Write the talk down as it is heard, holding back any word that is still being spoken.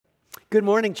Good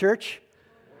morning, church.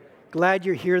 Glad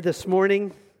you're here this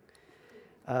morning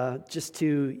just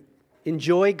to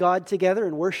enjoy God together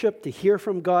and worship, to hear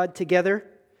from God together.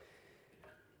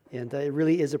 And it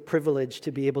really is a privilege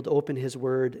to be able to open His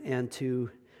Word and to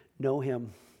know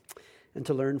Him and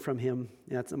to learn from Him.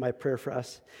 And that's my prayer for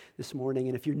us this morning.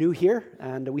 And if you're new here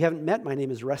and we haven't met, my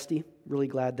name is Rusty. Really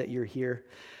glad that you're here.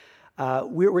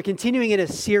 We're continuing in a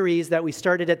series that we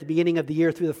started at the beginning of the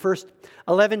year through the first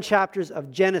 11 chapters of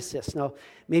Genesis. Now,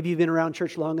 maybe you've been around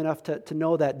church long enough to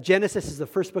know that Genesis is the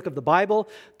first book of the Bible.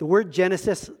 The word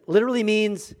Genesis literally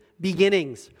means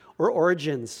beginnings or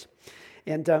origins.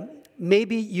 And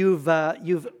maybe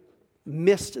you've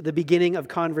missed the beginning of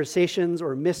conversations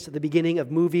or missed the beginning of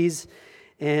movies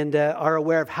and are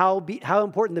aware of how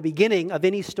important the beginning of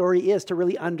any story is to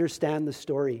really understand the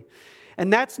story.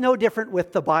 And that's no different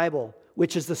with the Bible,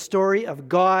 which is the story of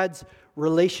God's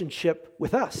relationship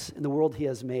with us in the world He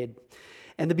has made.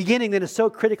 And the beginning then is so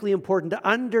critically important to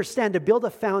understand, to build a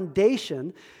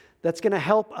foundation that's going to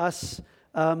help us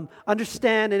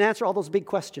understand and answer all those big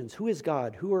questions. Who is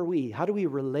God? Who are we? How do we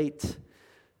relate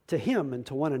to Him and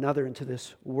to one another and to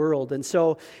this world? And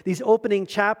so these opening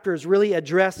chapters really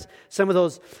address some of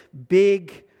those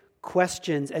big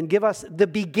questions and give us the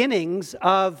beginnings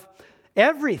of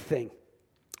everything.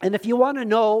 And if you want to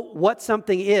know what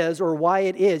something is or why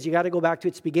it is, you got to go back to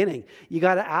its beginning. You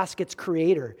got to ask its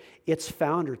creator, its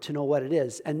founder, to know what it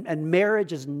is. And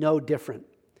marriage is no different.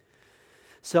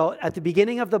 So at the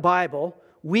beginning of the Bible,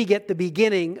 we get the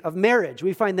beginning of marriage.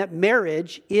 We find that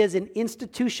marriage is an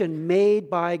institution made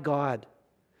by God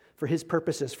for His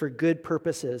purposes, for good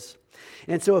purposes.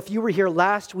 And so if you were here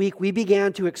last week, we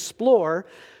began to explore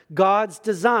God's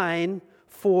design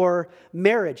for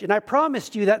marriage. And I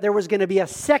promised you that there was going to be a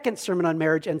second sermon on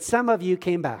marriage, and some of you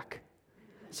came back.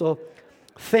 So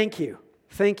thank you.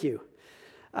 Thank you.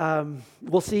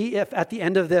 We'll see if at the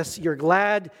end of this you're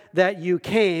glad that you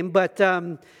came. But,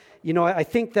 I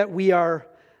think that we are,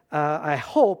 I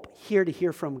hope, here to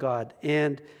hear from God.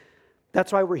 And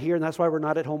that's why we're here, and that's why we're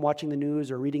not at home watching the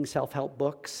news or reading self-help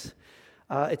books.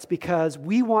 It's because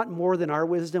we want more than our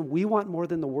wisdom. We want more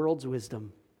than the world's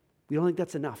wisdom. We don't think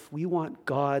that's enough. We want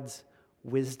God's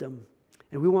wisdom.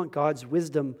 And we want God's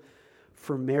wisdom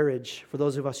for marriage, for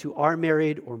those of us who are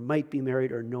married or might be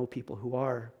married or know people who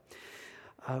are.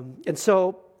 And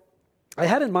so I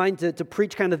had in mind to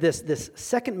preach kind of this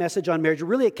second message on marriage.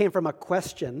 Really, it came from a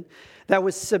question that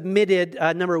was submitted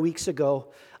a number of weeks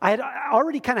ago. I had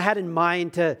already kind of had in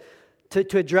mind to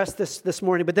address this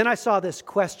morning, but then I saw this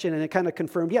question and it kind of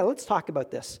confirmed, let's talk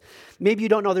about this. Maybe you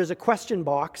don't know, there's a question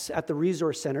box at the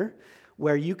Resource Center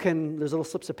where there's little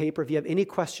slips of paper. If you have any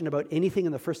question about anything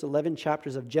in the first 11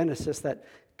 chapters of Genesis that's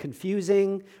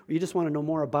confusing or you just want to know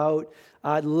more about,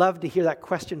 I'd love to hear that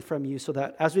question from you so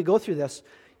that as we go through this,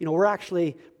 we're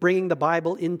actually bringing the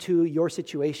Bible into your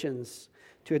situations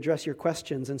to address your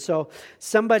questions. And so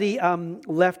somebody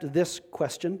left this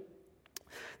question.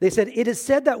 They said, it is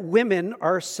said that women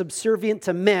are subservient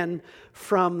to men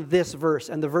from this verse.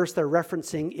 And the verse they're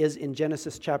referencing is in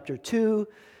Genesis chapter 2.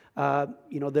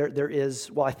 There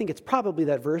is, I think it's probably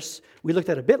that verse we looked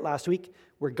at a bit last week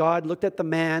where God looked at the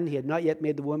man. He had not yet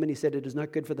made the woman. He said, it is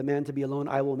not good for the man to be alone.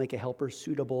 I will make a helper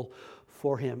suitable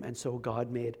for him. And so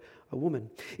God made a woman.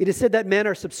 It is said that men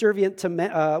are subservient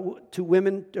to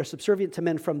women, are subservient to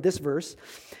men from this verse.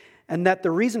 And that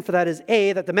the reason for that is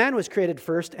A, that the man was created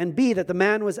first, and B, that the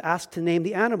man was asked to name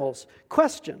the animals.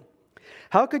 Question: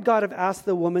 how could God have asked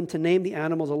the woman to name the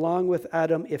animals along with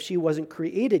Adam if she wasn't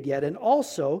created yet? And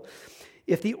also,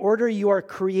 if the order you are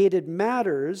created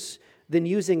matters, then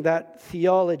using that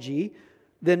theology,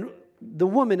 then the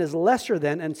woman is lesser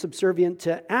than and subservient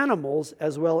to animals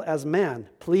as well as man.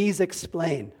 Please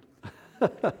explain.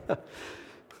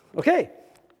 Okay,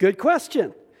 good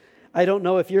question. I don't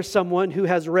know if you're someone who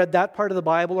has read that part of the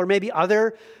Bible or maybe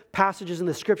other passages in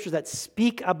the Scriptures that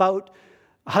speak about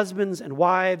husbands and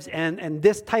wives, and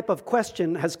this type of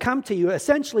question has come to you.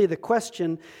 Essentially, the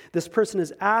question this person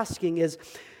is asking is,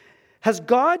 has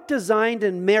God designed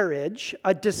in marriage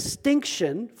a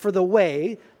distinction for the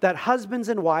way that husbands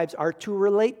and wives are to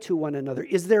relate to one another?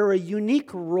 Is there a unique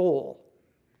role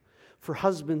for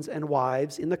husbands and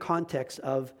wives in the context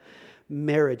of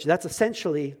marriage? That's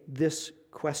essentially this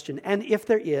question. And if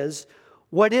there is,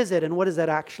 what is it and what does that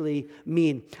actually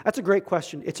mean? That's a great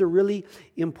question. It's a really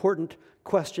important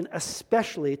question,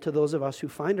 especially to those of us who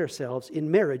find ourselves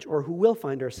in marriage or who will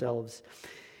find ourselves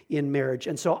in marriage.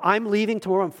 And so I'm leaving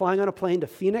tomorrow. I'm flying on a plane to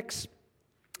Phoenix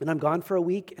and I'm gone for a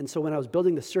week. And so when I was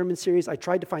building the sermon series, I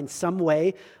tried to find some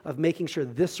way of making sure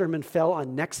this sermon fell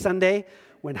on next Sunday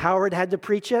when Howard had to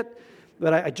preach it.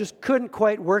 But I just couldn't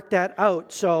quite work that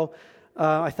out. So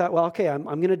I thought, well, okay, I'm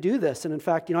going to do this. And in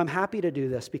fact, I'm happy to do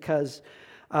this because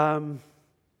I've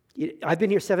been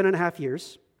here 7.5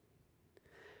 years.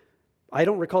 I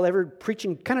don't recall ever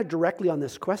preaching kind of directly on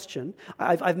this question.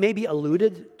 I've maybe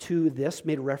alluded to this,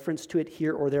 made reference to it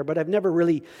here or there, but I've never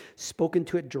really spoken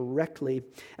to it directly.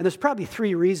 And there's probably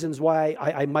 3 reasons why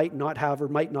I might not have or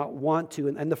might not want to.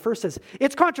 And the first is,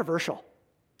 it's controversial.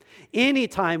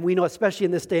 Anytime we know, especially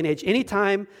in this day and age,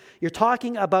 anytime you're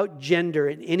talking about gender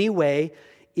in any way,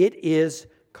 it is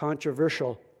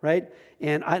controversial, right?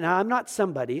 And I'm not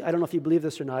somebody, I don't know if you believe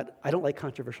this or not, I don't like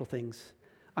controversial things.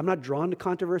 I'm not drawn to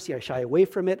controversy. I shy away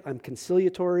from it. I'm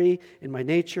conciliatory in my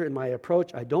nature, in my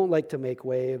approach. I don't like to make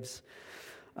waves.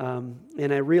 And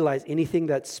I realize anything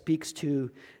that speaks to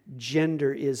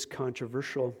gender is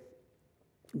controversial.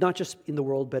 Not just in the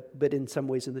world, but in some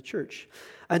ways in the church.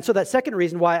 And so that second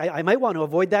reason why I might want to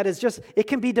avoid that is just, it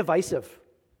can be divisive.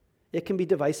 It can be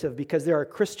divisive because there are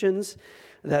Christians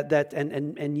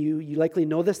and you likely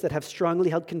know this, that have strongly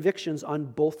held convictions on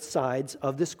both sides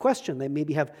of this question. They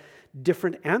maybe have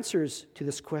different answers to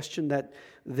this question that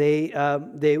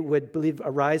they would believe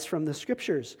arise from the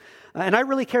Scriptures. And I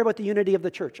really care about the unity of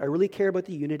the church. I really care about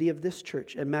the unity of this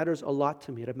church. It matters a lot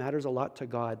to me. It matters a lot to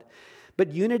God.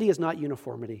 But unity is not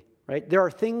uniformity, right? There are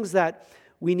things that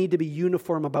we need to be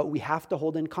uniform about. We have to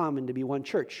hold in common to be one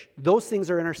church. Those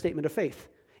things are in our statement of faith.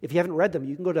 If you haven't read them,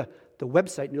 you can go to the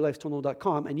website,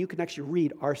 newlifestono.com, and you can actually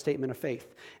read our statement of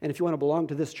faith. And if you want to belong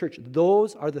to this church,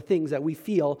 those are the things that we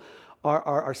feel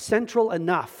are central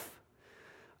enough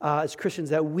as Christians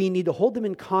that we need to hold them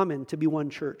in common to be one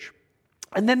church.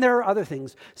 And then there are other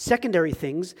things, secondary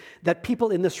things, that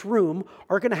people in this room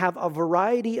are going to have a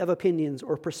variety of opinions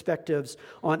or perspectives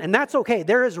on. And that's okay.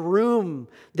 There is room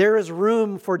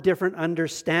for different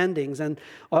understandings and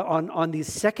on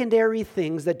these secondary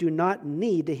things that do not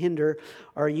need to hinder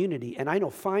our unity. And I know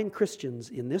fine Christians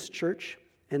in this church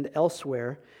and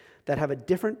elsewhere that have a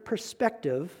different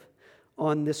perspective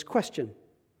on this question,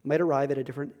 might arrive at a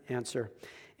different answer.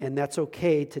 And that's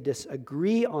okay to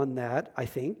disagree on that, I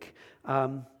think.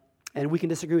 And we can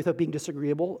disagree without being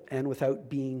disagreeable and without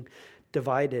being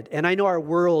divided. And I know our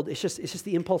world, it's just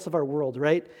the impulse of our world,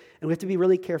 right? And we have to be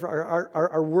really careful.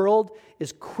 Our world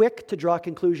is quick to draw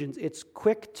conclusions. It's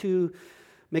quick to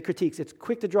make critiques. It's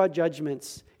quick to draw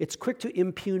judgments. It's quick to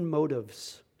impugn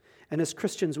motives. And as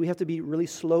Christians, we have to be really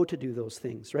slow to do those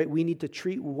things, right? We need to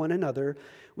treat one another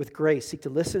with grace, seek to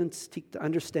listen, seek to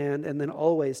understand, and then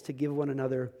always to give one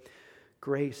another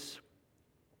grace.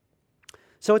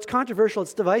 So it's controversial,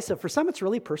 it's divisive. For some, it's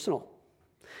really personal.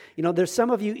 There's some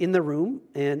of you in the room,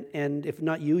 and if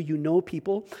not you, you know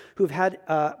people who've had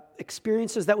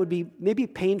experiences that would be maybe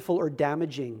painful or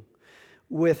damaging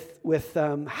with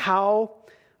how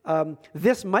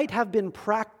this might have been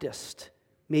practiced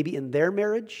maybe in their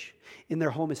marriage, in their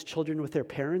home as children with their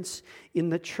parents, in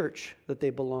the church that they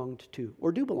belonged to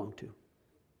or do belong to.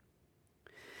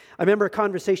 I remember a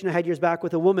conversation I had years back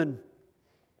with a woman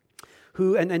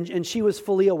who, and she was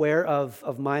fully aware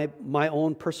of my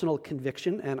own personal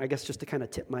conviction, and I guess just to kind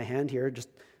of tip my hand here, just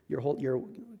you're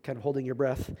kind of holding your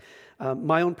breath.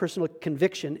 My own personal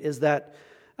conviction is that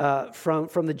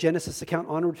from the Genesis account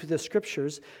onward to the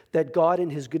Scriptures, that God in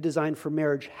His good design for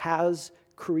marriage has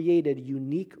created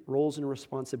unique roles and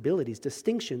responsibilities,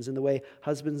 distinctions in the way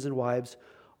husbands and wives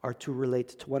are to relate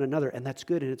to one another. And that's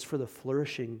good, and it's for the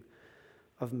flourishing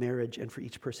of marriage and for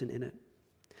each person in it.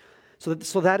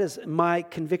 So that is my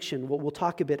conviction. We'll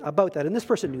talk a bit about that. And this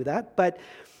person knew that, but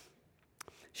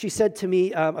she said to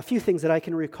me a few things that I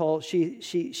can recall.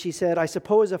 She said, I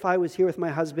suppose if I was here with my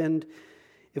husband,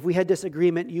 if we had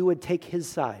disagreement, you would take his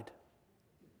side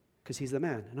because he's the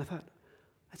man. And I thought,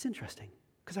 that's interesting.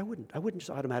 Because I wouldn't just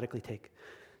automatically take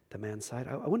the man's side.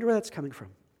 I wonder where that's coming from.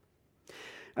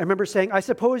 I remember saying, I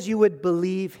suppose you would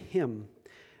believe him.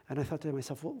 And I thought to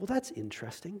myself, well, that's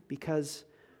interesting because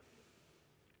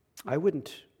I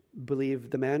wouldn't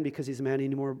believe the man because he's a man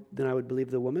any more than I would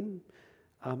believe the woman.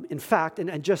 In fact,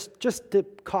 and just to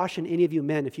caution any of you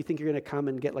men, if you think you're going to come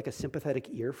and get like a sympathetic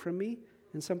ear from me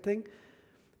in something,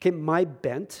 okay, my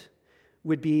bent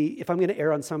would be, if I'm going to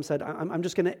err on some side, I'm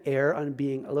just going to err on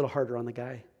being a little harder on the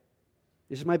guy.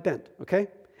 This is my bent, okay?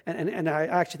 And I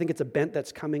actually think it's a bent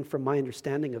that's coming from my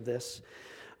understanding of this.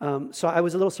 So I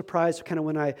was a little surprised kind of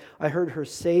when I heard her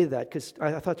say that, because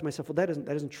I thought to myself, well, that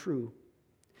isn't true.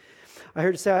 I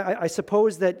heard her say, I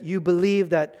suppose that you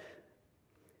believe that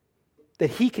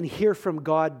he can hear from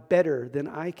God better than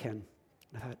I can.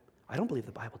 And I thought, I don't believe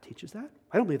the Bible teaches that.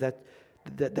 I don't believe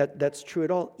that's true at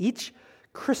all. Each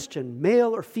Christian,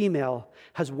 male or female,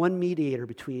 has one mediator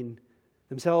between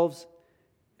themselves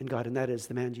and God, and that is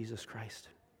the man Jesus Christ.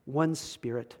 One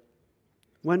Spirit.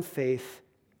 one faith.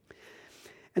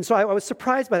 And so I was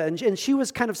surprised by that. And she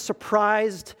was kind of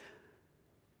surprised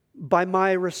by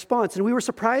my response. And we were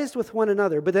surprised with one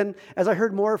another. But then as I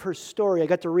heard more of her story, I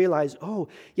got to realize, oh,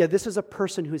 yeah, this is a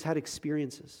person who's had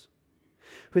experiences.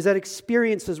 Who's had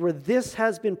experiences where this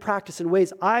has been practiced in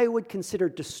ways I would consider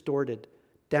distorted,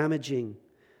 damaging,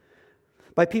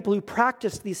 by people who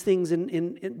practice these things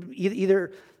in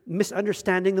either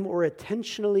misunderstanding them or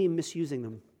intentionally misusing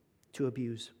them to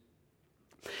abuse.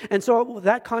 And so with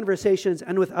that conversations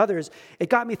and with others, it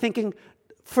got me thinking,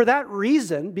 for that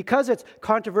reason, because it's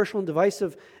controversial and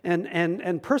divisive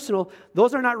and personal,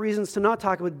 those are not reasons to not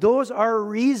talk about it. Those are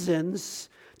reasons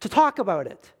to talk about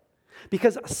it.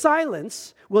 Because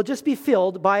silence will just be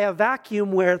filled by a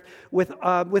vacuum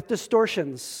with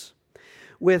distortions,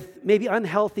 with maybe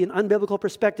unhealthy and unbiblical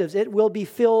perspectives. It will be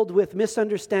filled with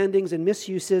misunderstandings and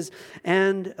misuses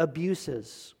and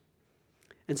abuses.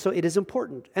 And so it is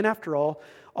important. And after all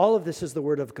of this is the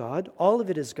Word of God. All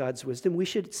of it is God's wisdom. We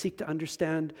should seek to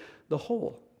understand the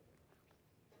whole.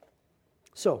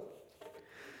 So,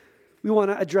 we want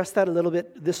to address that a little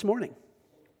bit this morning.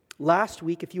 Last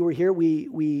week, if you were here,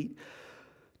 we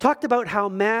talked about how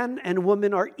man and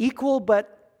woman are equal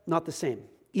but not the same.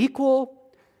 Equal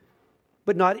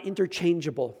but not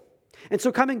interchangeable. And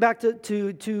so coming back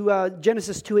to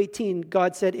Genesis 2:18,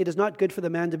 God said, "It is not good for the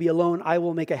man to be alone. I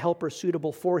will make a helper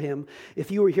suitable for him."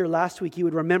 If you were here last week, you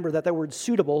would remember that word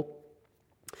suitable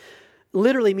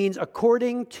literally means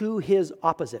according to his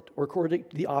opposite, or according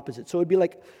to the opposite. So it would be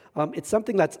like, it's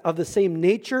something that's of the same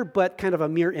nature, but kind of a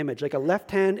mirror image, like a left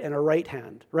hand and a right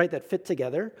hand, right, that fit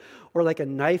together, or like a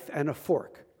knife and a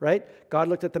fork, right? God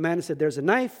looked at the man and said, there's a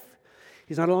knife.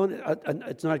 He's not alone.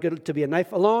 It's not good to be a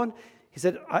knife alone. He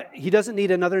said, he doesn't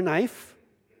need another knife,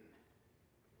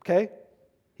 okay?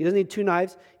 He doesn't need two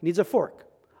knives. He needs a fork,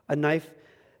 a knife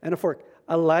and a fork.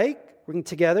 Alike, working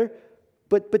together,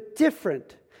 but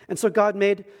different. And so God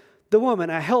made the woman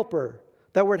a helper.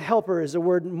 That word helper is a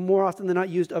word more often than not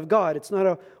used of God. It's not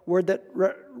a word that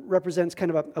represents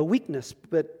kind of a weakness,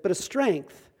 but a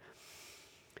strength.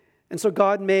 And so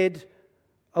God made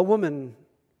a woman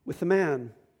with a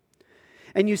man.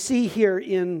 And you see here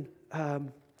in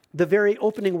the very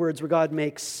opening words where God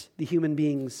makes the human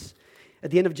beings. At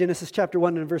the end of Genesis chapter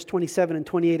 1 and verse 27 and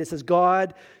 28, it says,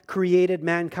 God created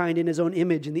mankind in his own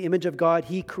image. In the image of God,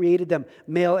 he created them,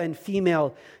 male and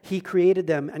female. He created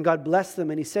them, and God blessed them,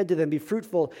 and he said to them, be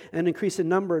fruitful and increase in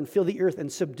number and fill the earth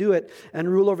and subdue it and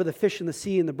rule over the fish in the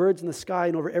sea and the birds in the sky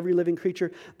and over every living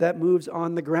creature that moves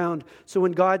on the ground. So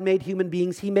when God made human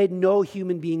beings, he made no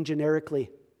human being generically.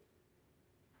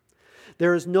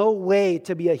 There is no way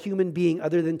to be a human being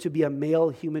other than to be a male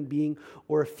human being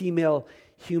or a female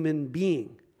human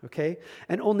being, okay?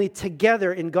 And only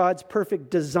together in God's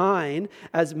perfect design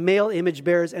as male image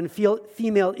bearers and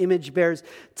female image bearers,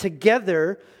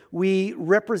 together we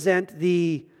represent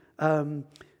the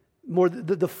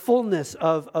fullness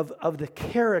of the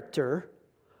character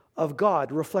of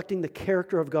God, reflecting the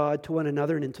character of God to one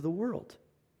another and into the world.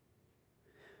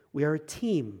 We are a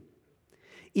team.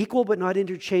 Equal but not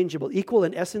interchangeable. Equal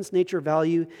in essence, nature,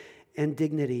 value, and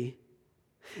dignity.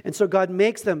 And so God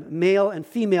makes them male and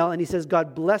female, and he says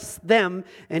God blessed them,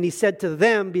 and he said to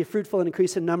them, be fruitful and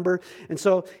increase in number. And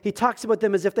so he talks about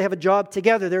them as if they have a job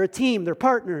together. They're a team. They're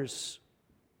partners.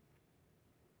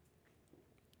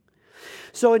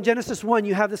 So in Genesis 1,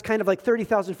 you have this kind of like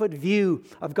 30,000-foot view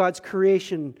of God's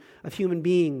creation of human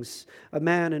beings, a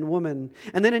man and woman.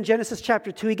 And then in Genesis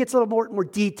chapter 2, he gets a little more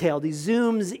detailed. He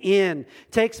zooms in,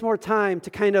 takes more time to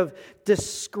kind of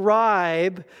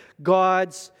describe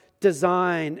God's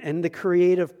design and the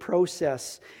creative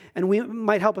process. And we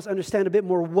might help us understand a bit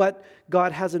more what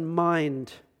God has in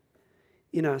mind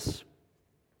in us.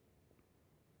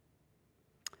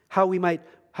 How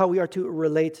we are to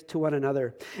relate to one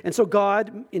another. And so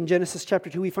God, in Genesis chapter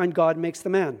 2, we find God makes the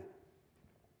man.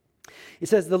 It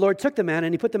says, the Lord took the man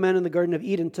and he put the man in the Garden of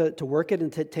Eden to work it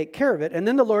and to take care of it. And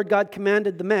then the Lord God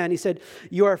commanded the man, he said,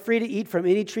 you are free to eat from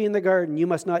any tree in the garden. You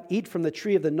must not eat from the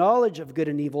tree of the knowledge of good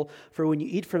and evil, for when you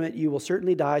eat from it, you will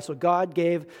certainly die. So God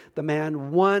gave the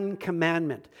man one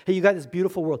commandment. Hey, you got this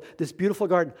beautiful world, this beautiful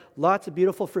garden, lots of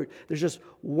beautiful fruit. There's just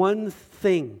one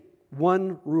thing.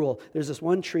 One rule. There's this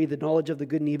one tree, the knowledge of the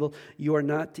good and evil. You are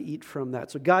not to eat from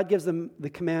that. So God gives them the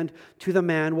command to the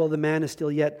man while the man is still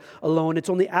yet alone. It's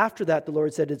only after that the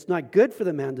Lord said, it's not good for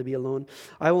the man to be alone.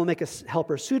 I will make a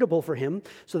helper suitable for him.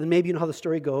 So then maybe you know how the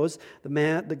story goes.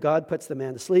 The God puts the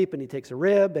man to sleep and he takes a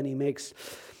rib and he makes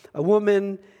a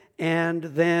woman. And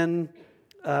then,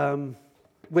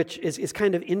 which is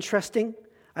kind of interesting.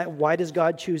 Why does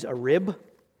God choose a rib?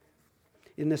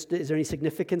 In this, is there any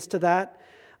significance to that?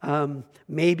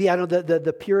 Maybe, I don't know,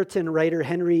 the Puritan writer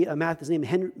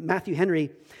Matthew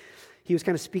Henry, he was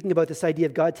kind of speaking about this idea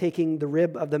of God taking the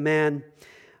rib of the man.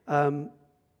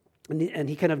 And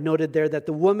he kind of noted there that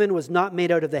the woman was not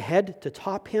made out of the head to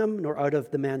top him, nor out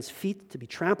of the man's feet to be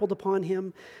trampled upon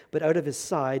him, but out of his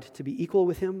side to be equal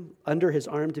with him, under his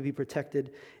arm to be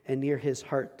protected, and near his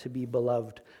heart to be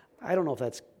beloved. I don't know if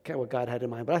that's kind of what God had in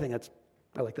mind, but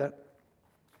I like that.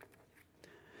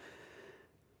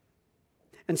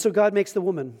 And so God makes the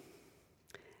woman.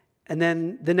 And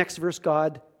then the next verse,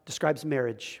 God describes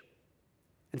marriage.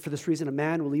 And for this reason, a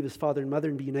man will leave his father and mother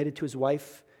and be united to his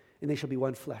wife, and they shall be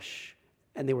one flesh.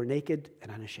 And they were naked and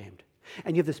unashamed.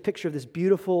 And you have this picture of this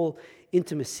beautiful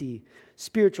intimacy,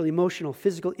 spiritual, emotional,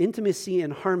 physical intimacy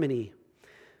and harmony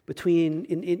between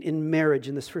in marriage,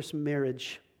 in this first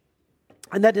marriage.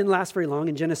 And that didn't last very long.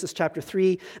 In Genesis chapter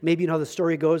 3, maybe you know how the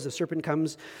story goes. The serpent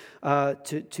comes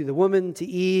to the woman, to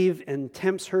Eve, and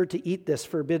tempts her to eat this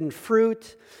forbidden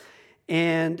fruit.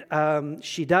 And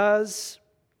she does.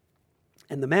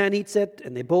 And the man eats it,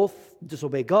 and they both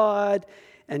disobey God.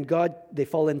 And they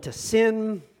fall into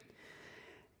sin.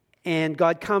 And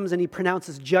God comes and he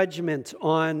pronounces judgment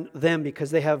on them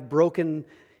because they have broken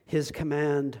his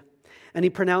command. And he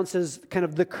pronounces kind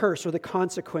of the curse or the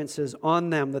consequences on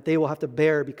them that they will have to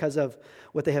bear because of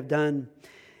what they have done.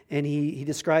 And he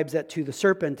describes that to the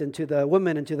serpent and to the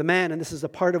woman and to the man. And this is a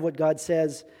part of what God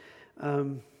says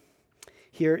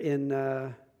here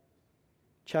in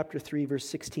chapter 3, verse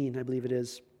 16, I believe it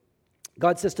is.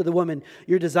 God says to the woman,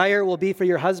 "Your desire will be for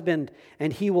your husband,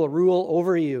 and he will rule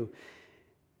over you."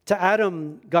 To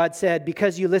Adam, God said,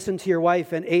 "Because you listened to your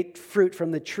wife and ate fruit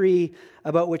from the tree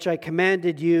about which I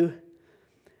commanded you,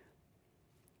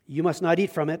 you must not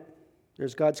eat from it."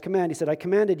 There's God's command. He said, "I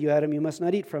commanded you, Adam, you must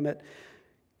not eat from it.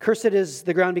 Cursed is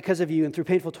the ground because of you, and through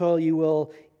painful toil you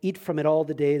will eat from it all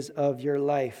the days of your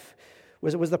life."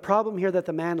 Was the problem here that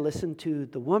the man listened to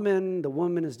the woman? The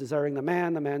woman is desiring the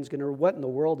man's going to, what in the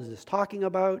world is this talking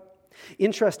about?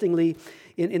 Interestingly,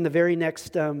 in the very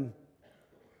next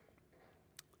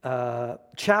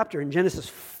chapter, in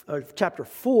Genesis chapter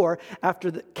 4,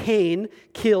 after Cain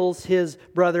kills his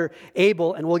brother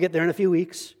Abel, and we'll get there in a few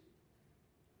weeks,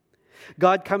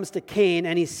 God comes to Cain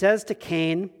and he says to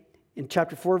Cain in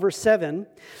chapter 4, verse 7,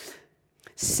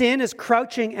 "Sin is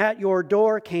crouching at your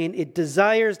door, Cain. It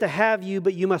desires to have you,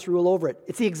 but you must rule over it."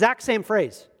 It's the exact same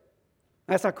phrase.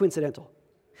 That's not coincidental.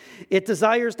 It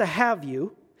desires to have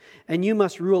you, and you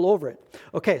must rule over it.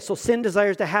 Okay, so sin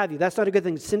desires to have you. That's not a good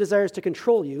thing. Sin desires to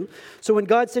control you. So when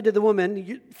God said to the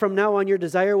woman, "From now on your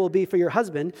desire will be for your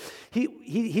husband,"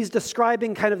 he's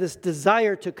describing kind of this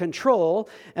desire to control,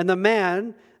 and the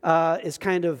man is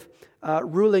kind of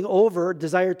ruling over,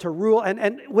 desire to rule.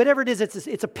 And whatever it is,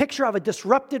 it's a picture of a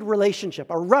disrupted relationship,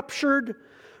 a ruptured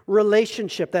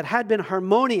relationship that had been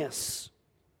harmonious.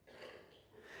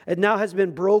 It now has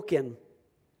been broken.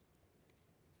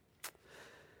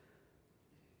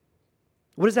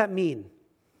 What does that mean?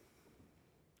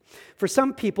 For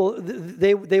some people,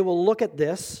 they will look at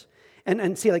this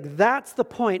and see, like, that's the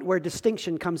point where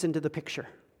distinction comes into the picture,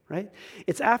 right?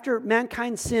 It's after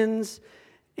mankind sins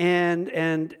and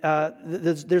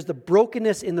there's the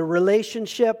brokenness in the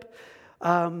relationship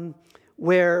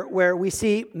where we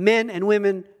see men and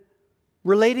women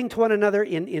relating to one another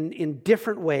in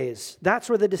different ways. That's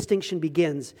where the distinction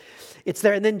begins. It's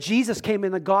there. And then Jesus came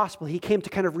in the gospel. He came to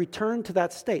kind of return to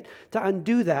that state, to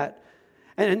undo that.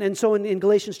 And so in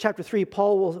Galatians chapter 3,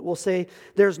 Paul will say,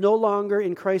 "There's no longer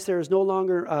in Christ, there is no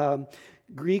longer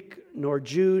Greek nor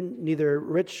Jew, neither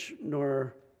rich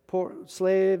nor poor,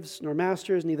 slaves nor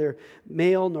masters, neither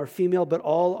male nor female, but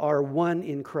all are one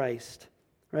in Christ."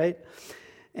 Right?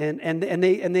 And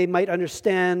they might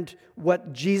understand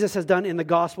what Jesus has done in the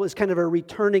gospel is kind of a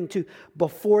returning to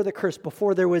before the curse,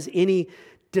 before there was any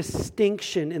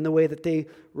distinction in the way that they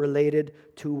related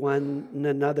to one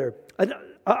another.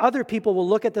 Other people will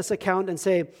look at this account and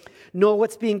say, no,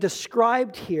 what's being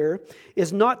described here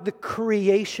is not the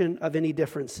creation of any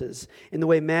differences in the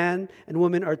way man and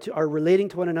woman are relating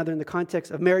to one another in the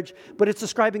context of marriage, but it's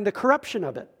describing the corruption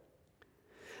of it.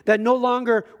 That no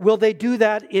longer will they do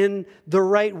that in the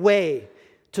right way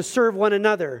to serve one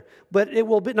another, but it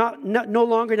will be no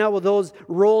longer now will those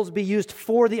roles be used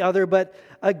for the other, but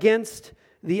against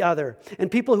the other. And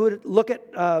people who would look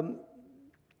at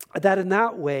that in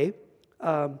that way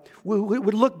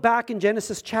would look back in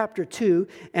Genesis chapter 2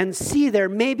 and see there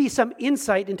may be some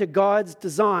insight into God's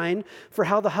design for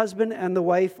how the husband and the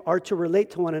wife are to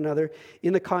relate to one another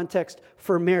in the context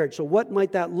for marriage. So what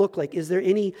might that look like? Is there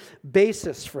any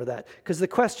basis for that? Because the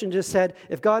question just said,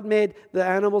 if God made the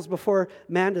animals before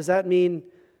man, does that mean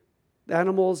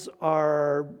Animals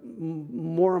are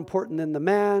more important than the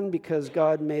man because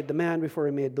God made the man before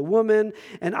he made the woman.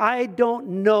 And I don't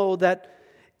know that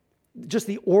just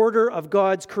the order of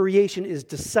God's creation is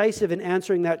decisive in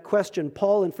answering that question.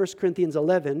 Paul in 1 Corinthians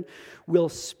 11 will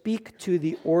speak to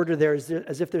the order there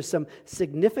as if there's some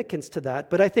significance to that.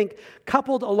 But I think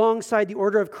coupled alongside the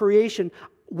order of creation,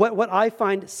 what I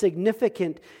find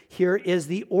significant here is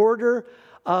the order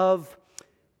of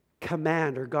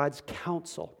command or God's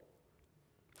counsel.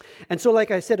 And so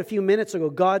like I said a few minutes ago,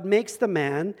 God makes the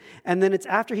man, and then it's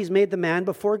after he's made the man,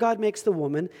 before God makes the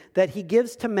woman, that he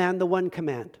gives to man the one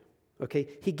command. Okay,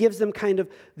 he gives them kind of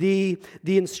the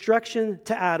instruction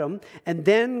to Adam, and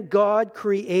then God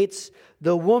creates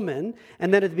the woman.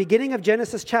 And then at the beginning of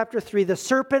Genesis chapter 3, the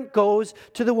serpent goes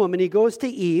to the woman. He goes to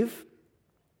Eve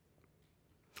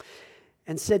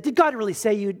and said, did God really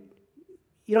say you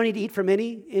don't need to eat from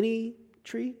any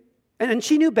tree? And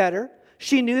she knew better.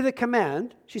 She knew the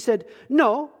command. She said,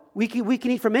 no, we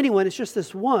can eat from anyone. It's just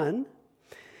this one.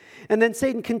 And then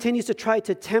Satan continues to try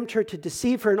to tempt her, to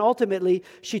deceive her, and ultimately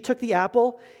she took the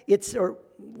apple.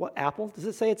 What apple? Does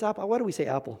it say it's apple? Why do we say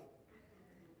apple?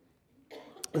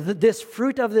 This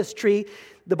fruit of this tree,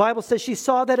 the Bible says she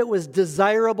saw that it was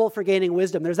desirable for gaining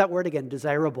wisdom. There's that word again,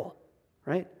 desirable,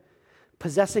 right?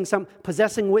 Possessing,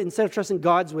 instead of trusting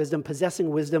God's wisdom, possessing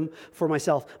wisdom for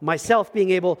myself. Myself being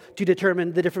able to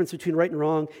determine the difference between right and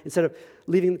wrong instead of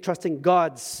trusting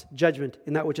God's judgment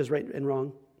in that which is right and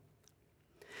wrong.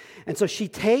 And so she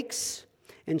takes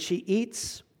and she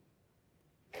eats.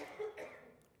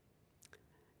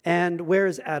 And where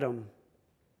is Adam?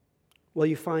 Well,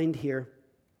 you find here,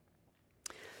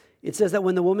 it says that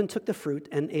when the woman took the fruit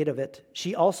and ate of it,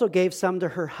 she also gave some to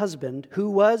her husband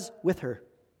who was with her,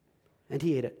 and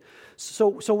he ate it. So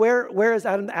where is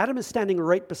Adam? Adam is standing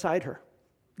right beside her.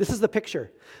 This is the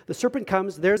picture. The serpent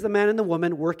comes, there's the man and the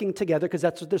woman working together because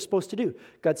that's what they're supposed to do.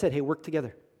 God said, hey, work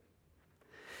together.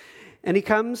 And he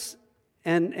comes,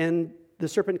 and the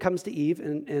serpent comes to Eve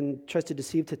and tries to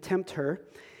deceive, to tempt her.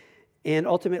 And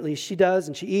ultimately she does,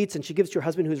 and she eats, and she gives to her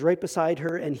husband who's right beside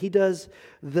her, and he does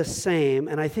the same.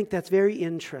 And I think that's very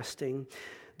interesting,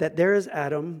 that there is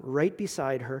Adam right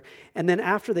beside her. And then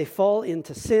after they fall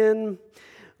into sin,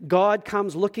 God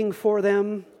comes looking for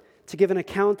them to give an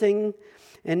accounting.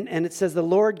 And it says, the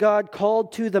Lord God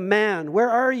called to the man, where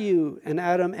are you? And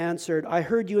Adam answered, I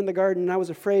heard you in the garden, and I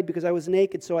was afraid because I was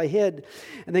naked, so I hid.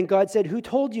 And then God said, who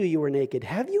told you you were naked?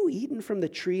 Have you eaten from the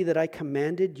tree that I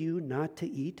commanded you not to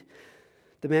eat?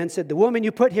 The man said, the woman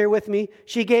you put here with me,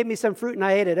 she gave me some fruit and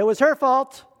I ate it. It was her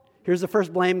fault. Here's the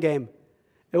first blame game.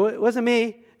 It wasn't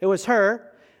me, it was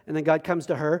her. And then God comes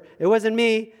to her. It wasn't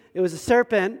me, it was the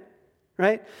serpent.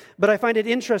 Right? But I find it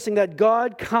interesting that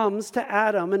God comes to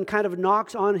Adam and kind of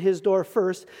knocks on his door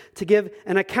first to give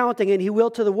an accounting, and he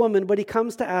will to the woman, but he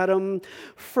comes to Adam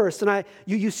first. And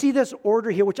you see this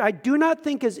order here, which I do not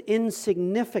think is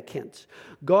insignificant.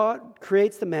 God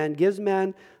creates the man, gives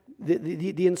man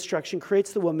the instruction,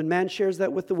 creates the woman. Man shares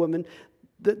that with the woman.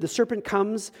 The serpent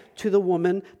comes to the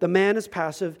woman. The man is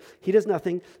passive. He does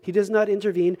nothing. He does not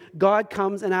intervene. God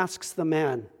comes and asks the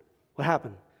man, what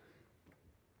happened?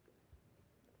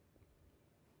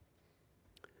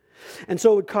 And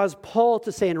so it would cause Paul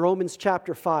to say in Romans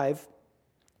chapter 5,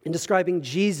 in describing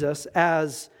Jesus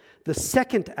as the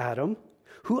second Adam,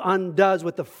 who undoes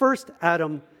what the first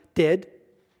Adam did,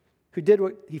 who did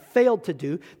what he failed to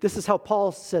do. This is how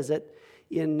Paul says it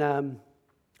in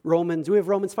Romans. Do we have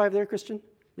Romans 5 there, Christian?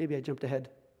 Maybe I jumped ahead.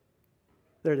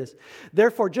 There it is.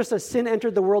 Therefore, just as sin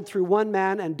entered the world through one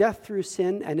man, and death through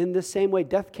sin, and in this same way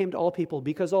death came to all people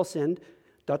because all sinned, ...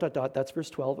 That's verse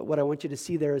 12. What I want you to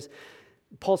see there is,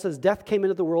 Paul says death came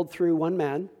into the world through one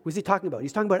man. Who's he talking about?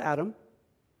 He's talking about Adam.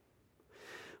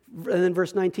 And then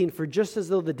verse 19, for just as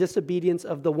though the disobedience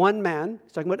of the one man,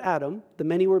 he's talking about Adam, the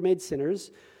many were made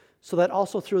sinners, so that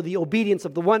also through the obedience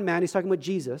of the one man, he's talking about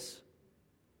Jesus,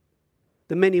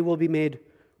 the many will be made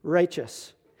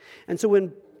righteous. And so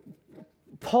when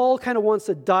Paul kind of wants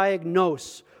to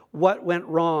diagnose what went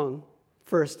wrong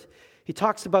first, he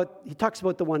talks about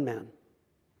the one man.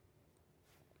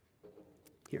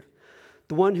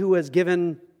 The one who was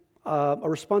given a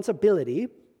responsibility.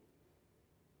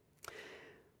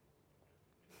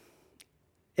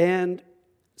 And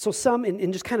so some,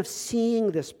 in just kind of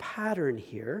seeing this pattern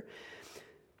here,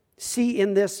 see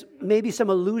in this maybe some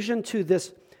allusion to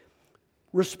this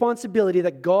responsibility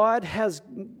that God has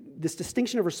this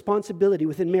distinction of responsibility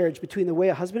within marriage between the way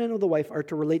a husband and the wife are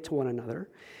to relate to one another.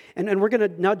 And we're going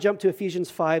to now jump to Ephesians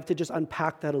 5 to just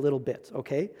unpack that a little bit,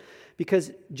 okay?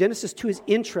 Because Genesis 2 is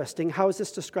interesting. How is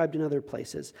this described in other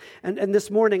places? And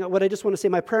this morning, what I just want to say,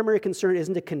 my primary concern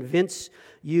isn't to convince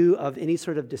you of any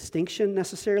sort of distinction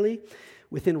necessarily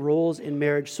within roles in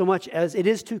marriage, so much as it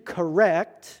is to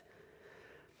correct,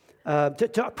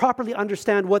 to properly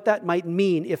understand what that might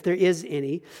mean, if there is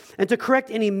any, and to correct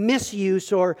any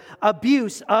misuse or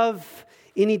abuse of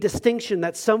any distinction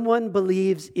that someone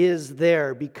believes is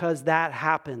there, because that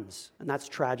happens, and that's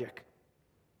tragic.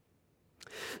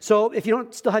 So if you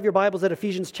don't still have your Bibles at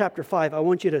Ephesians chapter 5, I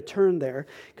want you to turn there,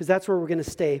 because that's where we're going to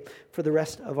stay for the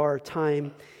rest of our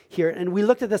time here. And we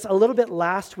looked at this a little bit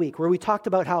last week, where we talked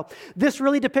about how this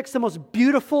really depicts the most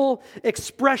beautiful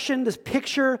expression, this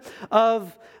picture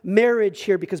of marriage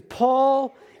here, because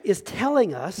Paul is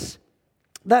telling us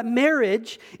that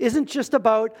marriage isn't just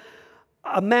about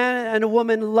a man and a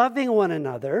woman loving one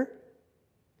another.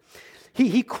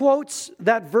 He quotes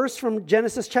that verse from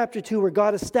Genesis chapter 2 where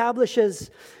God establishes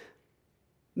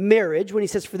marriage when he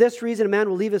says, "For this reason a man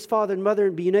will leave his father and mother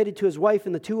and be united to his wife,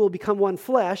 and the two will become one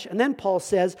flesh." And then Paul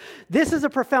says, "This is a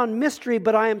profound mystery,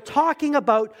 but I am talking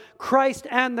about Christ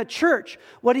and the church."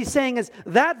 What he's saying is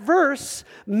that verse,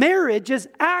 marriage, is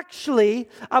actually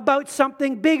about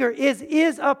something bigger. It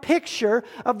is a picture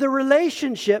of the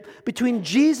relationship between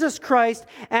Jesus Christ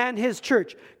and his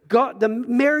church. The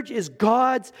marriage is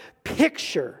God's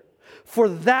picture for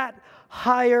that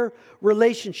higher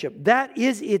relationship. That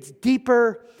is its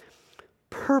deeper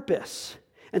purpose.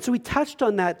 And so we touched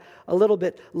on that a little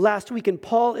bit last week, and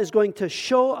Paul is going to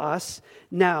show us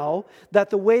now that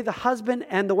the way the husband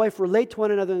and the wife relate to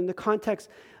one another in the context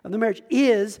of the marriage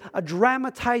is a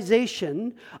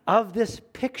dramatization of this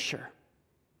picture.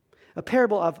 A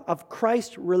parable of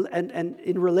Christ and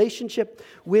in relationship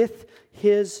with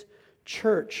his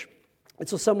church. And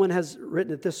so someone has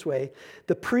written it this way: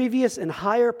 the previous and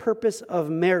higher purpose of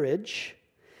marriage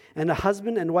and a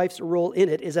husband and wife's role in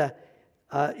it is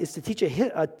to teach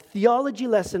a theology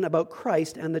lesson about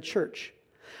Christ and the church.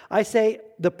 I say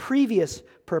the previous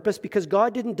purpose because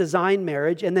God didn't design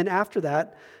marriage and then after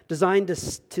that designed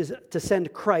to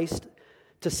send Christ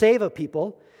to save a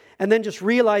people, and then just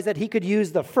realize that he could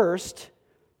use the first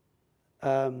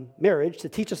marriage to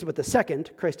teach us about the second,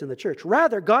 Christ and the church.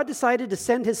 Rather, God decided to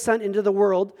send his son into the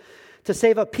world to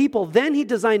save a people. Then he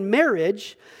designed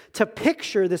marriage to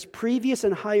picture this previous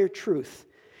and higher truth.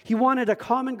 He wanted a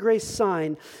common grace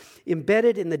sign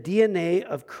embedded in the DNA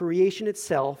of creation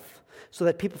itself so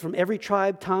that people from every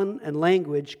tribe, tongue, and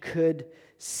language could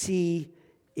see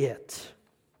it.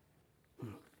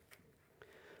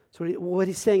 So what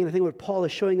he's saying, and I think what Paul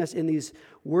is showing us in these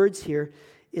words here,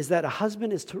 is that a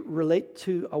husband is to relate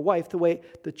to a wife the way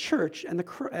the church and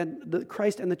the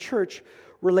Christ and the church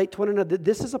relate to one another.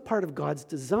 This is a part of God's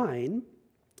design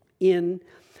in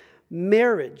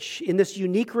marriage, in this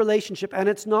unique relationship, and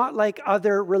it's not like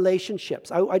other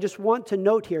relationships. I just want to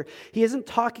note here, he isn't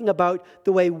talking about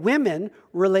the way women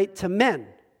relate to men.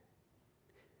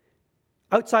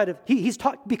 Outside of, he's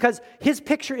talking, because his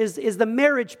picture is the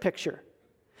marriage picture.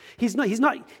 He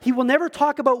will never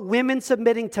talk about women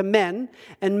submitting to men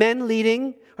and men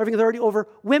leading or having authority over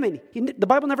women. The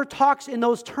Bible never talks in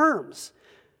those terms,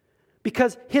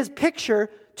 because his picture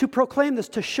to proclaim this,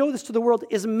 to show this to the world,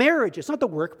 is marriage. It's not the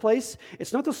workplace.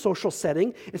 It's not the social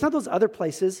setting. It's not those other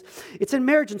places. It's in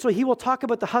marriage. And so he will talk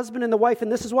about the husband and the wife.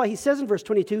 And this is why he says in verse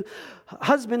 22,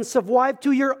 husbands, submit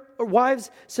to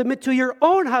your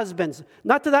own husbands,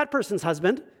 not to that person's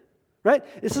husband. Right?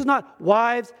 This is not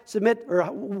wives submit, or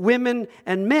women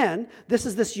and men. This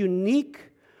is this unique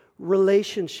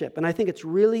relationship. And I think it's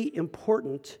really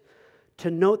important to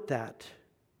note that,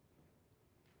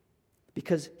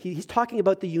 because he's talking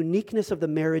about the uniqueness of the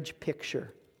marriage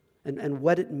picture and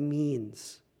what it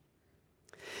means.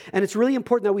 And it's really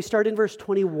important that we start in verse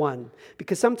 21,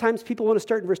 because sometimes people want to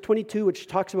start in verse 22, which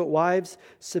talks about wives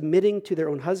submitting to their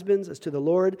own husbands as to the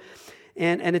Lord.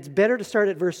 And it's better to start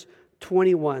at verse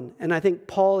 21. And I think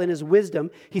Paul, in his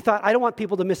wisdom, he thought, I don't want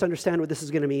people to misunderstand what this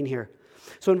is going to mean here.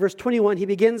 So in verse 21, he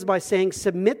begins by saying,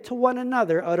 submit to one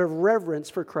another out of reverence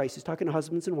for Christ. He's talking to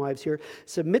husbands and wives here.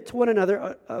 Submit to one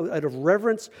another out of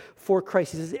reverence for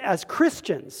Christ. He says, as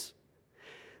Christians,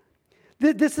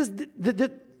 this is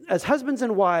as husbands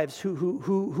and wives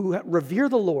who revere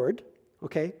the Lord,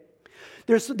 okay,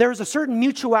 there's a certain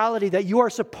mutuality that you are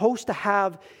supposed to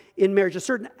have in marriage, a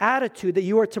certain attitude that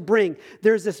you are to bring.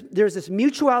 There's this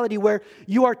mutuality where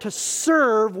you are to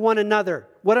serve one another.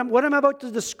 What I'm about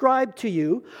to describe to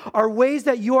you are ways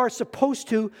that you are supposed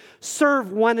to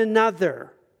serve one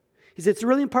another. He said it's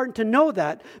really important to know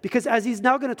that, because as he's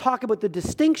now going to talk about the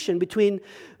distinction between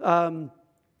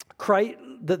Christ,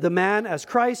 the man as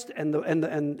Christ and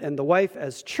the wife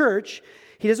as church,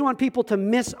 he doesn't want people to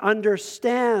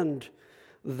misunderstand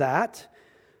that.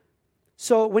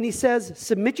 So when he says,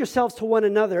 submit yourselves to one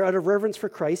another out of reverence for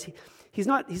Christ, he's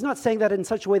not saying that in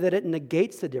such a way that it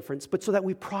negates the difference, but so that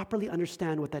we properly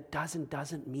understand what that does and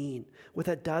doesn't mean, what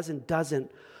that does and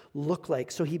doesn't look like.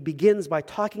 So he begins by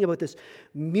talking about this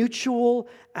mutual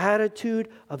attitude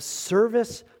of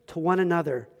service to one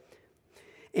another.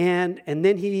 And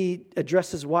then he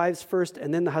addresses wives first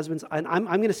and then the husbands. And I'm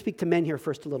going to speak to men here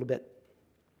first a little bit,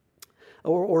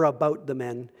 or about the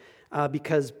men.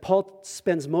 Because Paul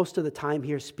spends most of the time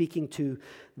here speaking to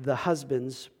the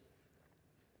husbands.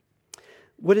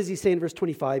 What does he say in verse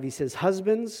 25? He says,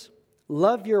 husbands,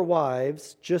 love your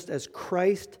wives just as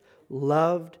Christ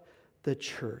loved the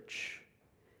church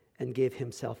and gave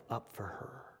himself up for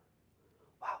her.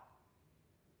 Wow.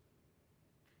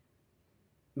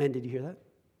 Men, did you hear that?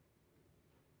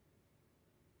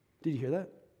 Did you hear that?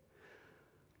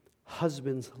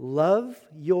 Husbands, love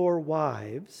your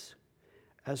wives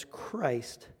as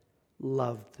Christ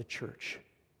loved the church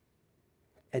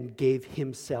and gave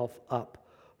himself up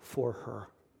for her.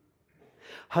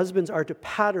 Husbands are to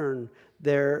pattern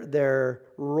their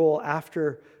role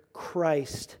after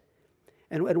Christ.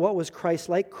 And what was Christ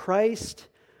like? Christ,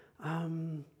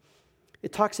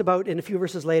 it talks about in a few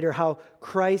verses later how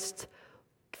Christ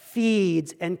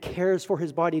feeds and cares for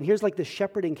his body. And here's like the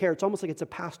shepherding care. It's almost like it's a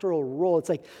pastoral role. It's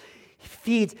like he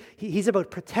feeds. He's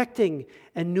about protecting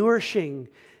and nourishing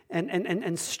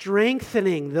and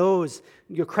strengthening those,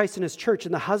 Christ and his church,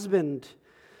 and the husband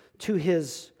to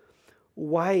his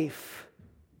wife.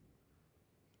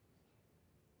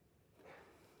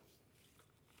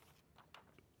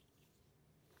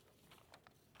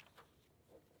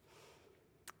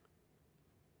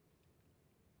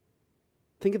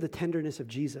 Think of the tenderness of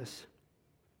Jesus.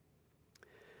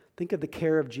 Think of the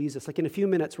care of Jesus. Like in a few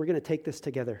minutes, we're going to take this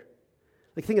together.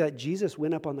 Like think of that. Jesus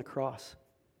went up on the cross.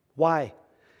 Why?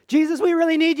 Jesus, we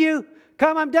really need you.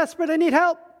 Come, I'm desperate. I need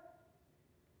help.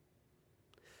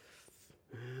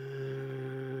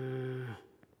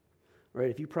 Right,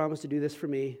 if you promise to do this for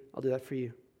me, I'll do that for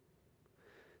you.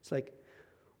 It's like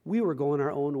we were going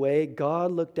our own way.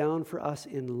 God looked down for us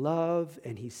in love,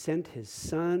 and he sent his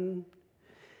son.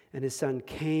 And his son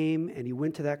came, and he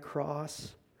went to that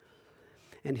cross.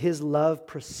 And his love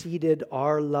preceded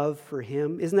our love for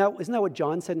him. Isn't that what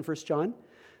John said in 1 John?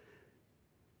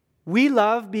 We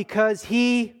love because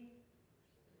he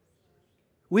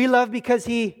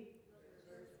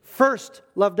first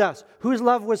loved us. Whose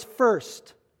love was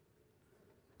first?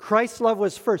 Christ's love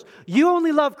was first. You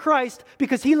only love Christ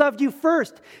because he loved you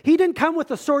first. He didn't come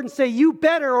with a sword and say, you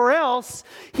better or else.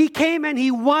 He came and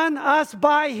he won us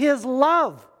by his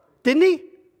love. Didn't he?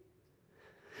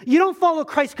 You don't follow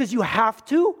Christ because you have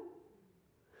to.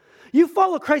 You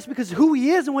follow Christ because of who he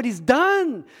is and what he's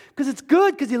done. Because it's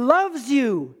good, because he loves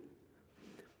you.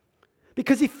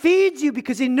 Because he feeds you,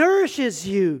 because he nourishes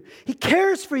you. He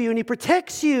cares for you and he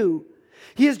protects you.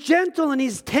 He is gentle and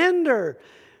he's tender.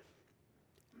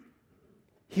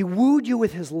 He wooed you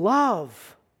with his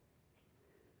love.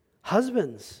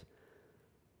 Husbands,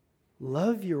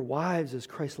 love your wives as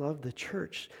Christ loved the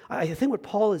church. I think what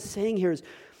Paul is saying here is,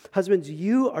 husbands,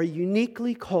 you are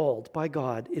uniquely called by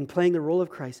God in playing the role of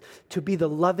Christ to be the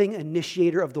loving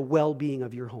initiator of the well-being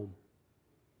of your home.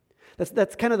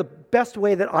 That's kind of the best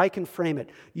way that I can frame it.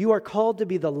 You are called to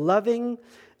be the loving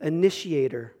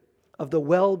initiator of the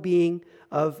well-being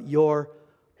of your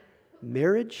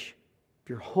marriage,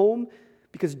 your home,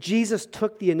 because Jesus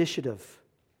took the initiative.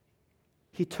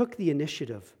 He took the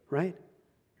initiative, right?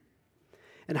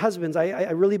 And husbands,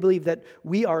 I really believe that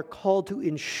we are called to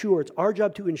ensure, it's our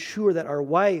job to ensure that our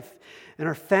wife and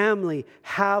our family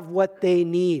have what they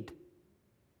need.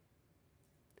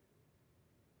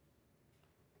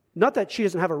 Not that she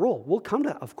doesn't have a role. We'll come to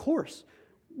that, of course.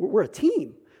 We're a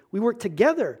team. We work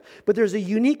together. But there's a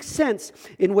unique sense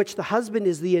in which the husband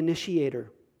is the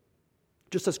initiator,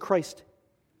 just as Christ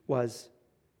was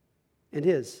and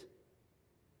is.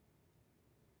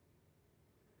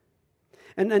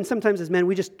 And sometimes as men,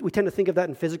 we tend to think of that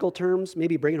in physical terms,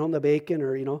 maybe bringing home the bacon,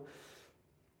 or,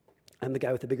 I'm the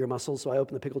guy with the bigger muscles, so I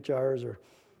open the pickle jars, or...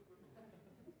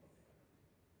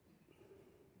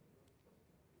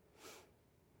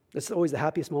 This is always the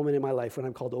happiest moment in my life when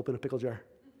I'm called to open a pickle jar.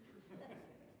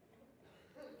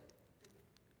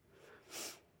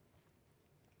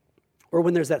 Or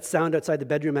when there's that sound outside the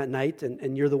bedroom at night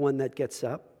and you're the one that gets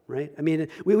up, right? I mean,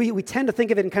 we tend to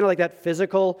think of it in kind of like that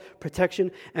physical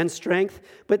protection and strength,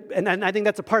 and I think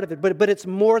that's a part of it, but it's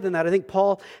more than that. I think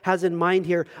Paul has in mind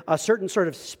here a certain sort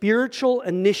of spiritual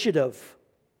initiative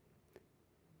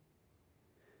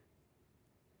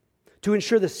to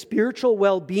ensure the spiritual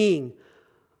well-being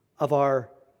of our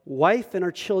wife and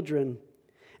our children.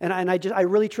 And I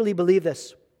really truly believe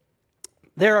this.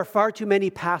 There are far too many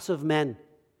passive men.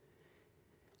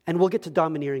 And we'll get to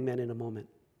domineering men in a moment.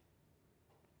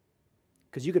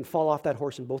 Because you can fall off that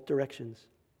horse in both directions.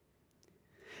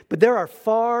 But there are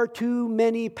far too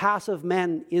many passive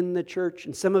men in the church.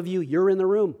 And some of you, you're in the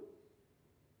room.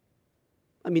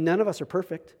 I mean, none of us are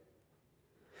perfect.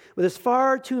 But there's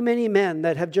far too many men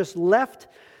that have just left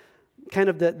kind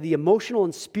of the emotional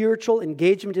and spiritual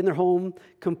engagement in their home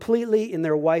completely in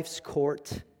their wife's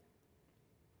court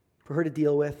for her to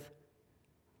deal with.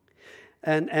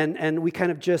 And we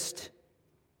kind of just,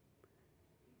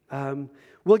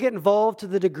 we'll get involved to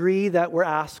the degree that we're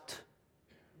asked,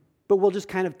 but we'll just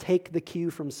kind of take the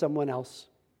cue from someone else.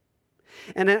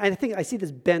 And I think I see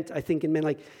this bent, I think, in men,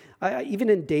 like, even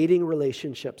in dating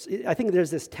relationships. I think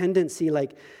there's this tendency,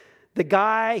 like, the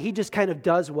guy, he just kind of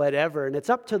does whatever, and it's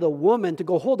up to the woman to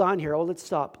go, hold on here, let's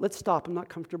stop, I'm not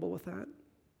comfortable with that.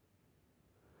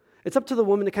 It's up to the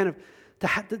woman to kind of, to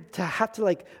have to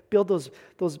like build those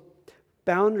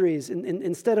boundaries, and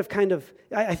instead of kind of,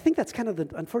 I think that's kind of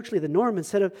unfortunately the norm,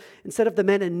 instead of the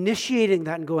men initiating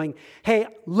that and going, hey,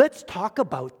 let's talk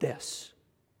about this.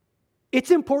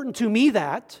 It's important to me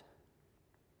that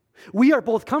we are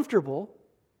both comfortable.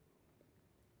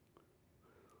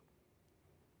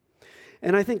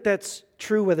 And I think that's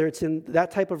true whether it's in that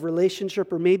type of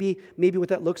relationship or maybe what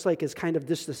that looks like is kind of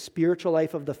just the spiritual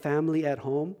life of the family at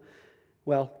home.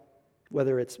 Well,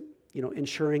 whether it's,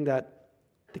 ensuring that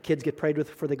the kids get prayed with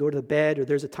before they go to the bed, or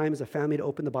there's a time as a family to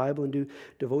open the Bible and do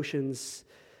devotions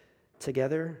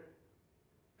together.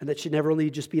 And that should never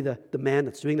only just be the man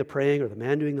that's doing the praying or the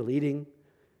man doing the leading.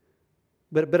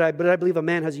 But I believe a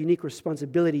man has a unique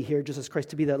responsibility here, just as Christ,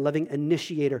 to be that loving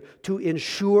initiator, to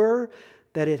ensure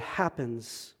that it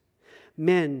happens.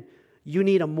 Men, you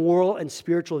need a moral and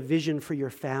spiritual vision for your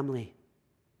family.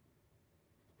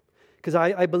 Because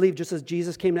I believe, just as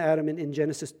Jesus came to Adam in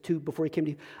Genesis 2 before he came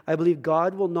to you, I believe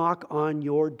God will knock on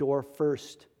your door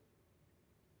first.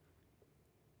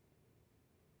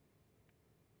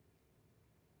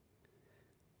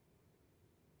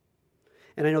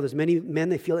 And I know there's many men,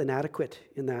 they feel inadequate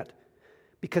in that.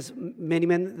 Because many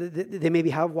men, they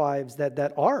maybe have wives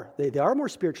that are more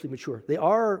spiritually mature. They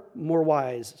are more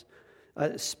wise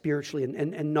spiritually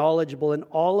and knowledgeable and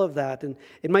all of that. And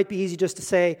it might be easy just to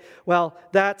say, well,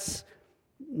 that's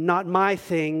not my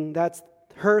thing, that's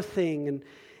her thing.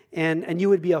 And you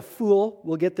would be a fool,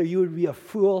 we'll get there, you would be a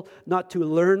fool not to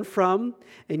learn from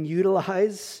and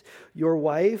utilize your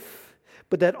wife.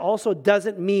 But that also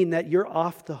doesn't mean that you're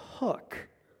off the hook.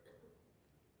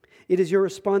 It is your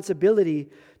responsibility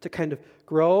to kind of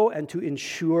grow and to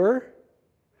ensure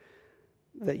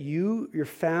that your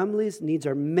family's needs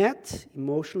are met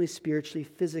emotionally, spiritually,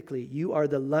 physically. You are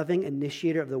the loving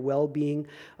initiator of the well-being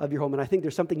of your home. And I think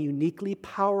there's something uniquely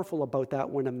powerful about that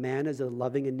when a man is a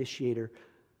loving initiator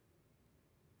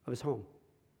of his home.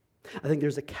 I think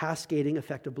there's a cascading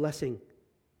effect of blessing.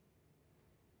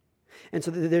 And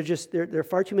so there are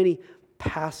far too many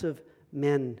passive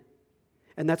men.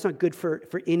 And that's not good for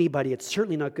anybody. It's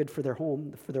certainly not good for their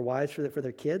home, for their wives, for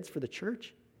their kids, for the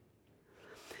church.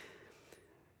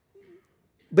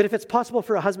 But if it's possible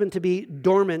for a husband to be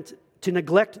dormant, to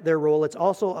neglect their role, it's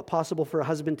also possible for a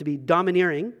husband to be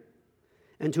domineering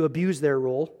and to abuse their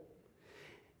role.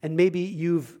 And maybe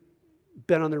you've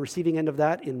been on the receiving end of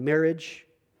that in marriage.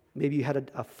 Maybe you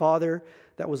had a father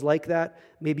that was like that.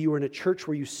 Maybe you were in a church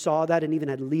where you saw that and even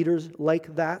had leaders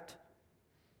like that.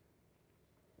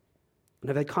 And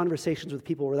I've had conversations with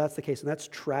people where that's the case, and that's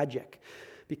tragic.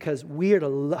 Because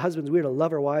husbands, we are to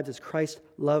love our wives as Christ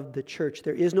loved the church.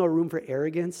 There is no room for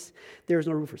arrogance. There is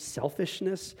no room for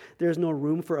selfishness. There is no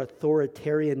room for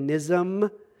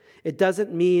authoritarianism. It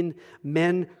doesn't mean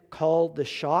men call the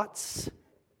shots.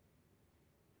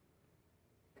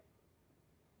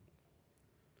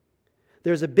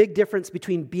 There's a big difference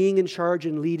between being in charge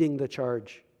and leading the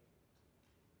charge.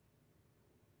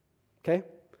 Okay?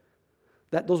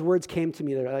 Those words came to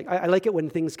me there. I like it when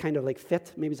things kind of like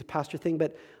fit. Maybe it's a pastor thing,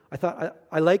 but I thought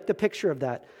I like the picture of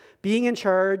that. Being in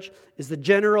charge is the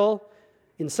general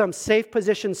in some safe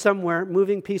position somewhere,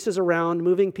 moving pieces around,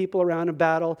 moving people around in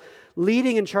battle.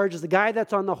 Leading in charge is the guy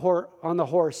that's on the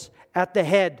horse at the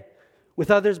head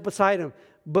with others beside him.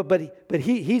 But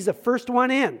he's the first one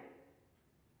in.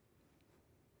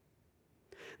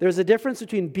 There's a difference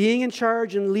between being in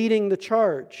charge and leading the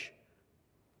charge.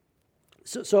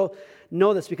 So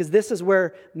know this, because this is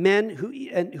where men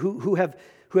who have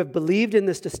believed in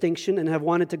this distinction and have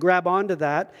wanted to grab onto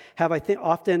that have, I think,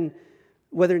 often,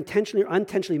 whether intentionally or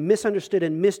unintentionally, misunderstood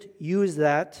and misused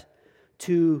that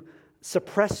to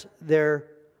suppress their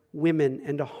women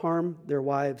and to harm their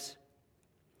wives.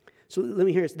 So let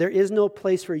me hear this. There is no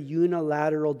place for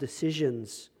unilateral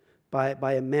decisions by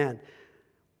a man.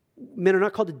 Men are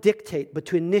not called to dictate, but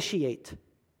to initiate.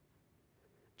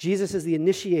 Jesus is the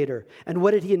initiator. And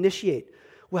what did he initiate?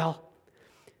 Well,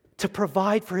 to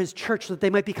provide for his church so that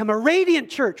they might become a radiant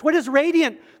church. What is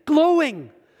radiant? Glowing,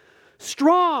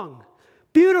 strong,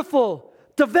 beautiful,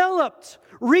 developed,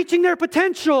 reaching their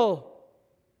potential.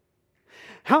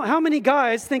 How many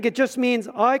guys think it just means,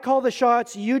 I call the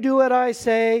shots, you do what I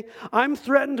say, I'm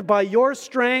threatened by your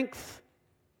strength?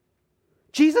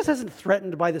 Jesus isn't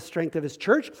threatened by the strength of his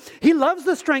church. He loves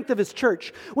the strength of his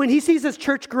church. When he sees his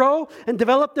church grow and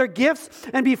develop their gifts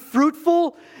and be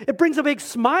fruitful, it brings a big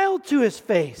smile to his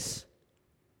face.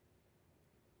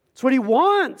 It's what he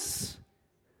wants.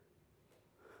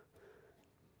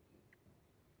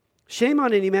 Shame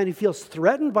on any man who feels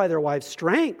threatened by their wife's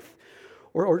strength,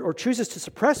 or chooses to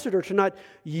suppress it or to not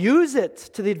use it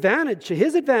to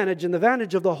his advantage and the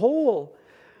advantage of the whole.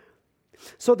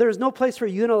 So there's no place for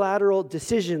unilateral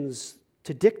decisions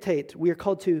to dictate. We are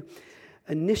called to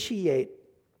initiate.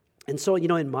 And so,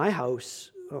 in my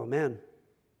house, oh man,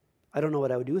 I don't know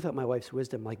what I would do without my wife's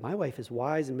wisdom. Like, my wife is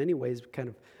wise in many ways, kind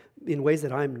of in ways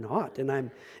that I'm not.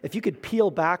 And if you could peel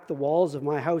back the walls of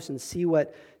my house and see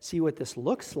what this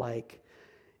looks like,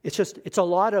 it's a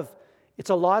lot of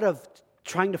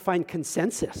trying to find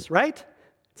consensus, right?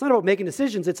 It's not about making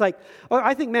decisions. It's like,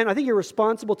 I think you're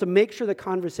responsible to make sure the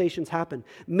conversations happen.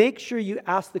 Make sure you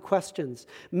ask the questions.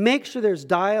 Make sure there's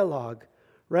dialogue,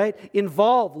 right?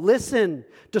 Involve, listen,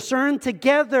 discern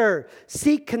together,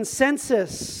 seek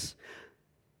consensus.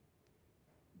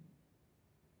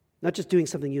 Not just doing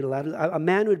something unilaterally. A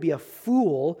man would be a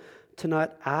fool to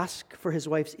not ask for his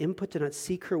wife's input, to not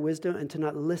seek her wisdom, and to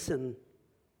not listen.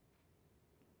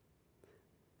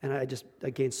 And I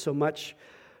gain so much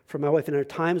from my wife. And there are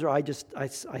times where I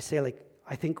say, like,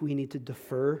 I think we need to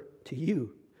defer to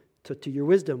you, to your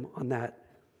wisdom on that.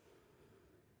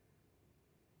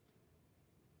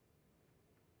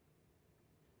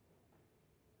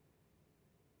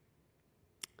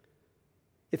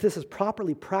 If this is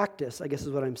properly practiced, I guess is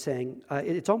what I'm saying,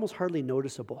 it's almost hardly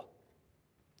noticeable.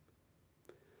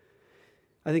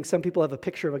 I think some people have a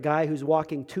picture of a guy who's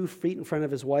walking 2 feet in front of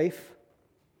his wife,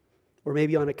 or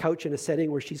maybe on a couch in a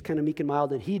setting where she's kind of meek and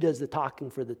mild, and he does the talking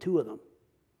for the two of them.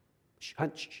 Shh,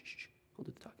 hun, shh, shh, shh. I'll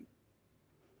do the talking.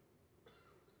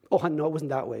 Oh, hun, no, it wasn't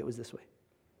that way. It was this way.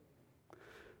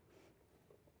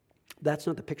 That's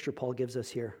not the picture Paul gives us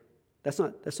here. That's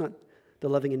not the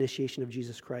loving initiation of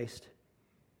Jesus Christ.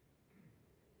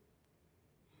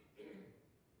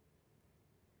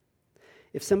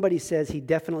 If somebody says he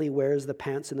definitely wears the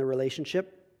pants in the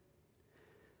relationship,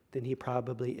 then he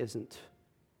probably isn't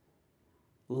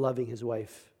loving his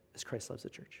wife as Christ loves the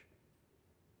church.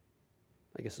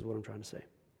 I guess is what I'm trying to say.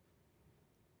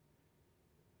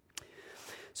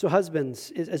 So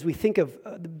husbands, as we think of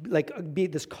be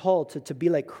this call to be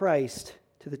like Christ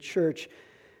to the church,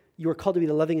 you are called to be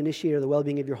the loving initiator of the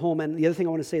well-being of your home. And the other thing I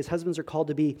want to say is husbands are called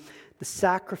to be the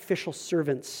sacrificial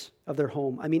servants of their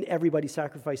home. I mean, everybody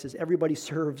sacrifices. Everybody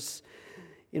serves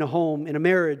in a home, in a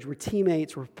marriage. We're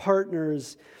teammates. We're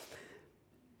partners.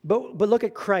 But look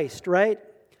at Christ, right?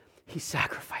 He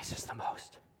sacrifices the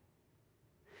most.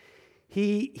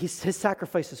 His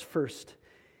sacrifice is first.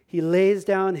 He lays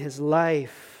down his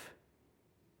life.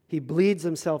 He bleeds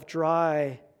himself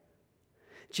dry.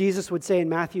 Jesus would say in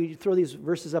Matthew, you throw these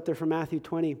verses up there from Matthew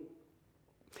 20.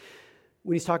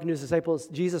 When he's talking to his disciples,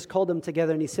 Jesus called them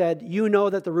together and he said, you know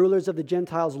that the rulers of the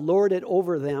Gentiles lord it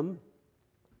over them,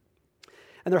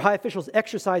 and their high officials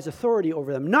exercise authority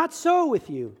over them. Not so with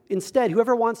you. Instead,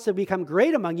 whoever wants to become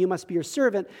great among you must be your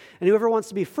servant, and whoever wants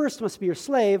to be first must be your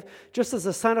slave, just as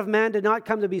the Son of Man did not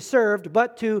come to be served,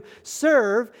 but to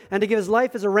serve and to give his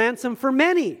life as a ransom for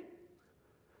many.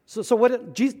 So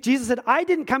what Jesus said, I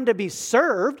didn't come to be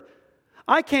served.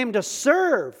 I came to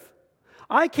serve.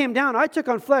 I came down. I took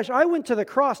on flesh. I went to the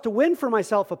cross to win for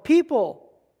myself a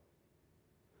people,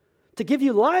 to give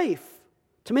you life,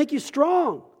 to make you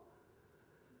strong.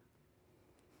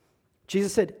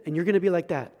 Jesus said, and you're going to be like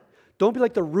that. Don't be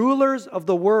like the rulers of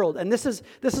the world. And this is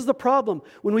the problem.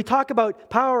 When we talk about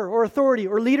power or authority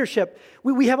or leadership,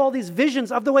 we have all these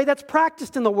visions of the way that's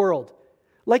practiced in the world.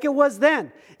 Like it was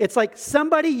then. It's like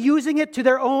somebody using it to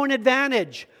their own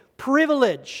advantage.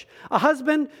 privilege. A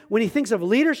husband, when he thinks of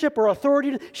leadership or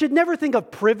authority, should never think of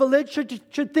privilege,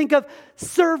 should think of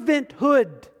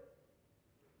servanthood.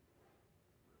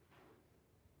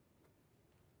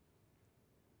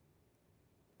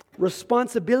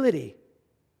 Responsibility.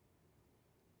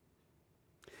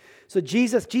 So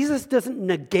Jesus doesn't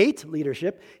negate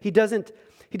leadership. He doesn't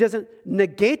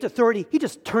negate authority. He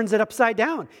just turns it upside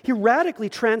down. He radically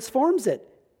transforms it.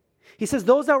 He says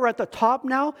those that were at the top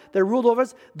now, that ruled over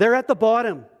us, they're at the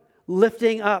bottom,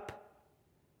 lifting up.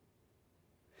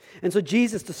 And so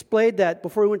Jesus displayed that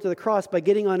before he went to the cross by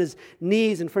getting on his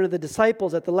knees in front of the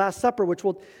disciples at the Last Supper, which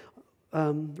we'll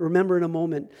remember in a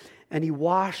moment. And he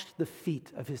washed the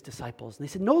feet of his disciples. And they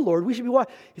said, "No, Lord, we should be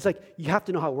washed." He's like, "You have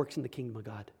to know how it works in the kingdom of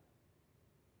God."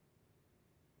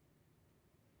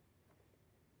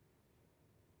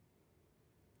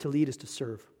 To lead is to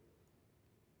serve.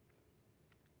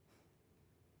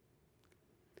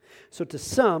 So to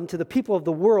some, to the people of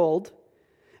the world,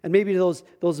 and maybe those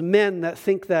men that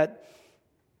think that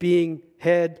being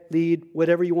head, lead,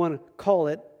 whatever you want to call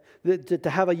it, to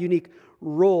have a unique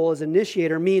role as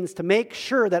initiator means to make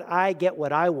sure that I get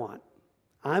what I want.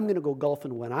 I'm going to go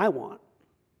golfing when I want.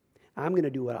 I'm going to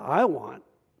do what I want.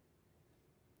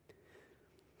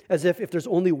 As if there's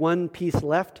only one piece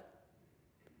left,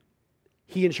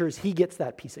 he ensures he gets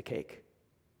that piece of cake.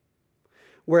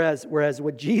 Whereas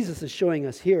what Jesus is showing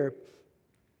us here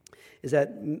is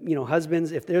that,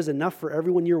 husbands, if there's enough for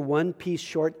everyone, you're one piece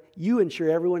short, you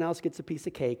ensure everyone else gets a piece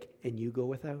of cake and you go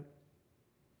without.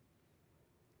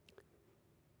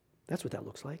 That's what that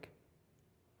looks like.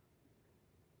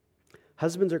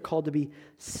 Husbands are called to be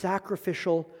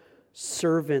sacrificial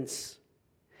servants,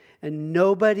 and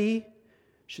nobody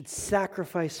should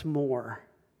sacrifice more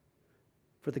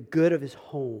for the good of his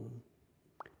home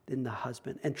than the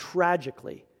husband. And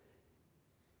tragically,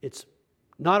 it's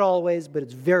not always, but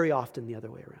it's very often the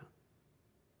other way around.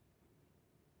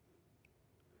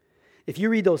 If you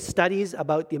read those studies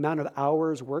about the amount of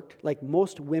hours worked, like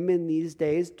most women these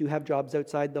days do have jobs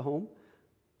outside the home,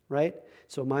 right?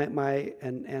 So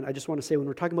and I just want to say, when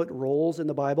we're talking about roles in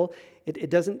the Bible,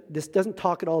 this doesn't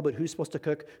talk at all about who's supposed to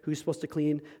cook, who's supposed to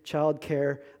clean,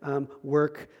 childcare,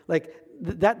 work. Like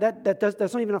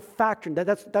that's not even a factor.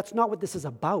 That's not what this is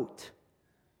about.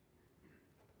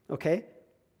 Okay?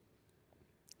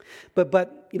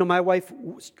 But my wife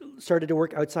started to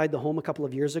work outside the home a couple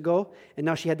of years ago, and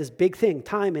now she had this big thing,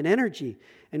 time and energy,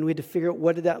 and we had to figure out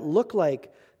what did that look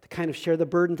like to kind of share the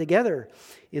burden together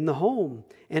in the home.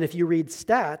 And if you read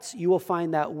stats, you will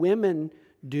find that women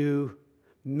do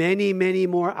many, many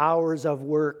more hours of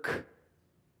work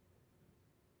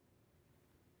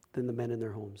than the men in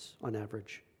their homes on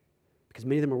average. Because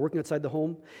many of them are working outside the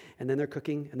home, and then they're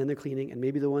cooking, and then they're cleaning, and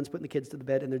maybe the one's putting the kids to the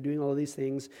bed, and they're doing all of these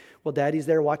things. Well, daddy's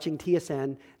there watching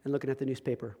TSN and looking at the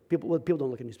newspaper. People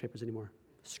don't look at newspapers anymore.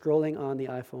 Scrolling on the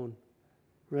iPhone,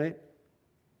 right?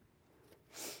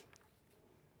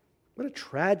 What a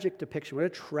tragic depiction. What a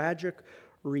tragic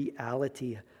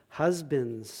reality.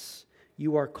 Husbands,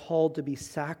 you are called to be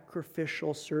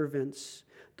sacrificial servants.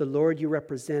 The Lord you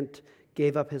represent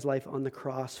gave up his life on the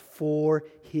cross for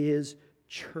his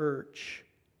church.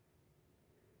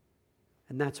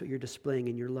 And that's what you're displaying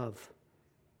in your love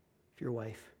for your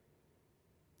wife.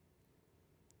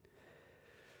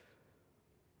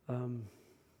 1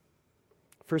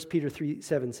 Peter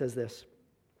 3:7 says this.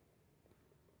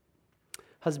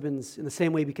 Husbands, in the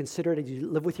same way, be considerate as you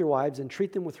live with your wives and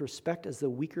treat them with respect as the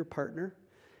weaker partner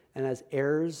and as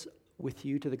heirs with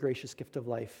you to the gracious gift of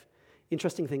life.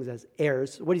 Interesting things as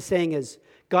heirs. What he's saying is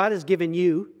God has given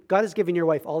your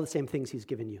wife all the same things he's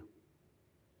given you.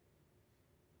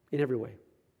 In every way.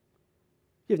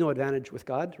 You have no advantage with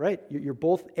God, right? You're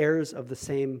both heirs of the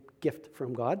same gift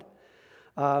from God.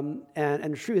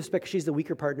 And true respect, she's the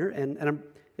weaker partner, and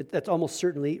that's almost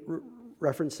certainly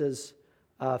references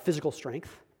physical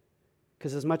strength.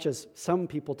 Because as much as some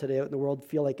people today out in the world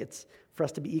feel like it's for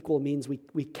us to be equal means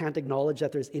we can't acknowledge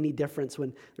that there's any difference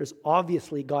when there's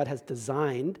obviously God has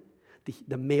designed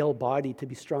the male body to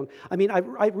be strong. I mean,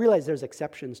 I realize there's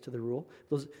exceptions to the rule.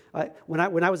 When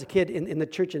I was a kid in the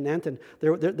church in Nanton,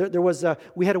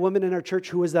 we had a woman in our church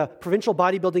who was the provincial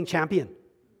bodybuilding champion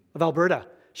of Alberta.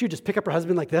 She would just pick up her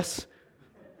husband like this,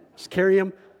 just carry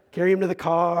him to the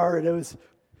car, and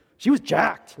she was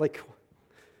jacked. Like,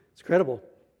 it's incredible.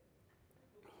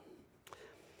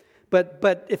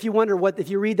 But if you wonder if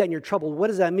you read that and you're troubled, what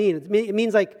does that mean? It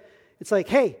means it's like,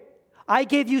 hey, I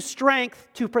gave you strength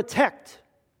to protect,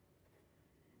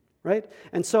 right?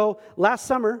 And so last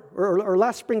summer or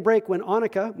last spring break, when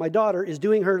Annika, my daughter, is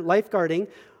doing her lifeguarding,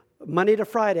 Monday to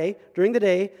Friday, during the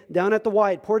day, down at the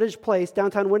Y, Portage Place,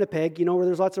 downtown Winnipeg, where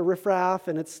there's lots of riffraff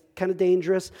and it's kind of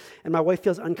dangerous. And my wife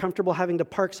feels uncomfortable having to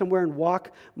park somewhere and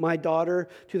walk my daughter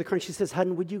to the car. And she says,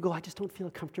 "Hutton, would you go? I just don't feel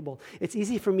comfortable." It's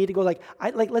easy for me to go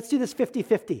let's do this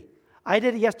 50-50. I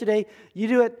did it yesterday. You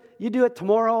do it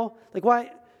tomorrow.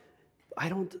 Why?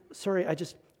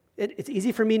 It's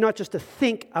easy for me not just to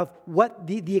think of what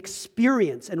the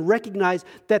experience and recognize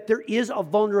that there is a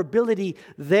vulnerability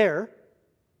there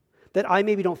that I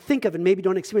maybe don't think of and maybe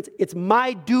don't experience. It's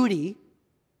my duty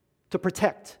to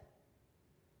protect.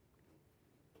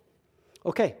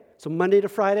 Okay, so Monday to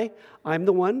Friday, I'm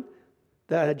the one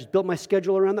that I just built my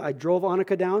schedule around that. I drove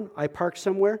Annika down. I parked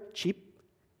somewhere, cheap,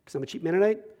 because I'm a cheap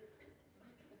Mennonite.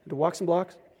 I had to walk some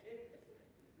blocks.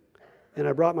 And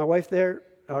I brought my wife there,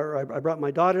 or I brought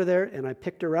my daughter there, and I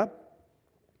picked her up.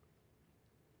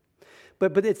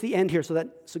 But it's the end here. So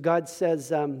God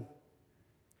says,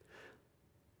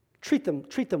 treat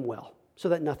them well, so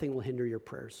that nothing will hinder your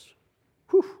prayers.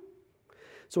 Whew.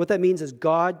 So what that means is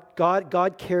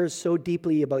God cares so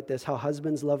deeply about this, how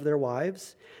husbands love their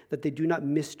wives, that they do not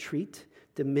mistreat,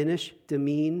 diminish,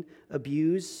 demean,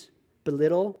 abuse,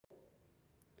 belittle.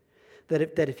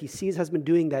 That if he sees husband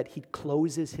doing that, he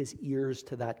closes his ears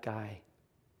to that guy.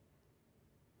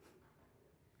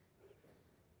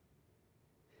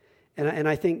 And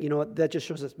I think, that just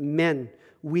shows us, men,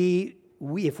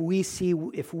 if we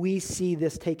see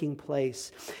this taking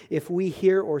place, if we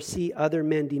hear or see other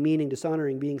men demeaning,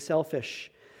 dishonoring, being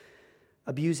selfish,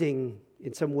 abusing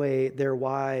in some way their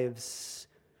wives,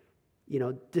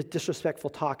 disrespectful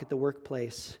talk at the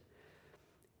workplace,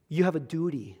 you have a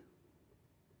duty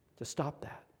to stop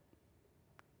that.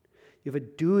 You have a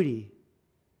duty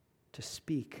to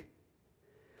speak.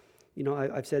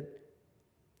 I've said,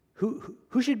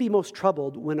 who should be most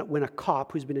troubled when a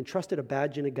cop who's been entrusted a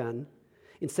badge and a gun,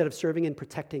 instead of serving and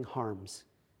protecting, harms?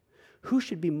 Who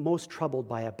should be most troubled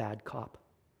by a bad cop?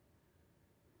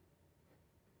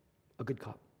 A good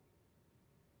cop.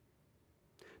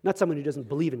 Not someone who doesn't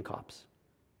believe in cops.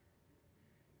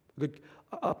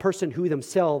 A person who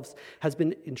themselves has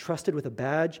been entrusted with a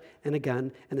badge and a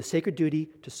gun and the sacred duty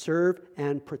to serve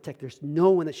and protect. There's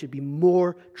no one that should be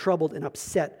more troubled and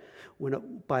upset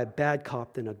by a bad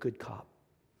cop than a good cop.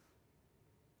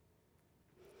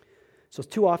 So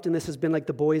too often this has been like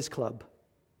the boys' club,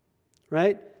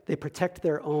 right? They protect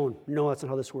their own. No, that's not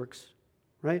how this works,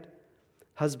 right?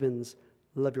 Husbands,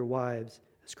 love your wives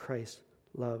as Christ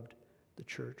loved the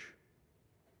church.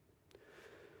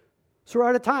 So we're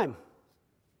out of time.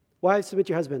 Wives, submit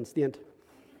your husbands. The end.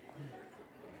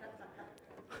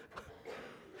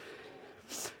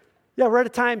 Yeah, we're out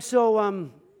of time.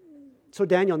 So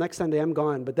Daniel, next Sunday I'm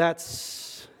gone. But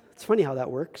it's funny how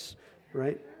that works,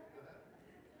 right?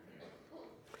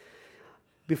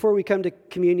 Before we come to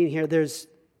communion here,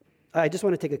 I just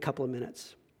want to take a couple of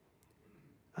minutes,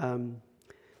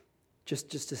 just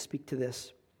to speak to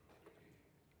this.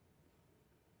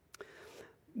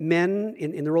 Men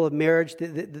in the role of marriage,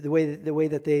 the way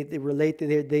that they relate,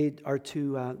 they are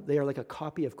like a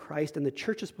copy of Christ, and the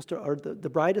church is supposed to, or the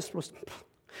bride is supposed to,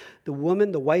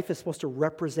 the wife is supposed to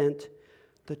represent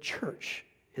the church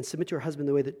and submit to her husband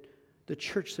the way that the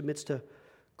church submits to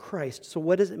Christ. So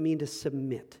what does it mean to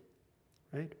submit?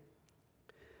 Right?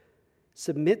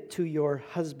 Submit to your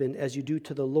husband as you do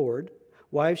to the Lord.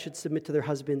 Wives should submit to their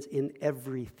husbands in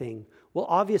everything. Well,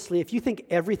 obviously, if you think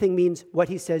everything means what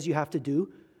he says you have to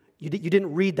do, you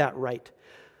didn't read that right.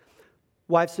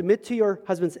 Wives, submit to your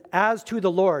husbands as to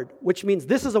the Lord, which means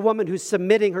this is a woman who's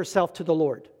submitting herself to the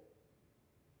Lord.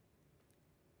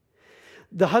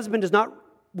 The husband does not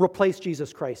replace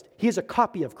Jesus Christ. He is a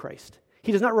copy of Christ.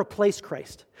 He does not replace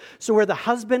Christ. So where the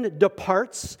husband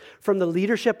departs from the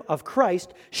leadership of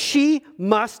Christ, she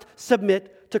must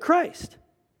submit to Christ.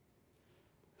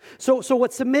 So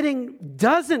what submitting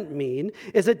doesn't mean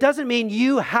is it doesn't mean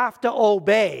you have to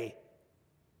obey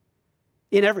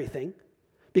in everything,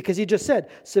 because he just said,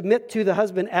 submit to the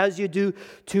husband as you do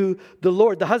to the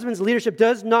Lord. The husband's leadership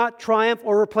does not triumph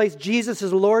or replace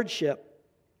Jesus' lordship.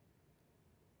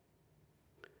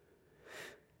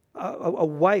 A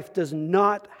wife does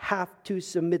not have to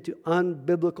submit to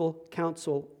unbiblical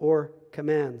counsel or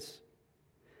commands.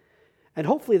 And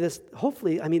hopefully,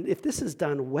 if this is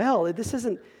done well,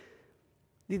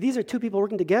 these are two people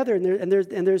working together, and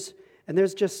there's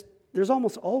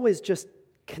almost always just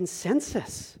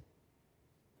consensus.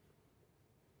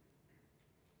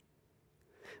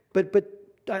 But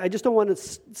I just don't want to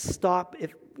stop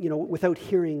without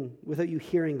you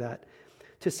hearing that.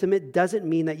 To submit doesn't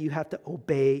mean that you have to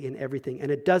obey in everything, and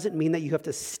it doesn't mean that you have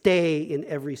to stay in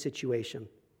every situation.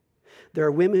 There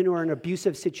are women who are in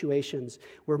abusive situations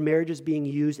where marriage is being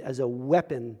used as a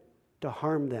weapon to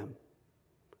harm them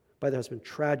by their husband,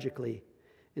 tragically,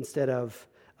 instead of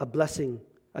a blessing,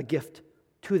 a gift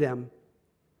to them.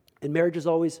 And marriage is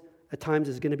always, at times,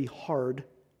 is going to be hard.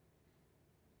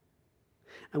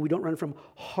 And we don't run from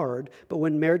hard, but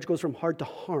when marriage goes from hard to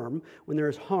harm, when there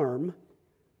is harm,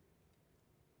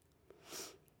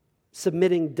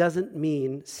 submitting doesn't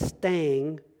mean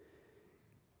staying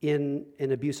in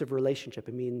an abusive relationship.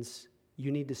 It means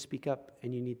you need to speak up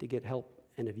and you need to get help.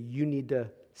 And if you need to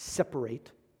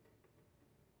separate,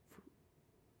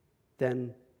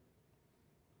 then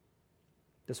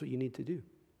that's what you need to do.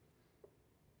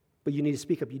 But you need to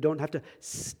speak up. You don't have to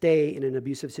stay in an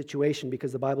abusive situation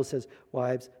because the Bible says,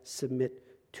 wives, submit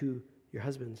to your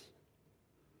husbands.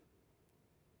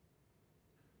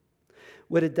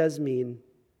 What it does mean,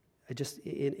 just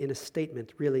in a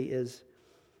statement, really is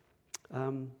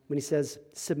when he says,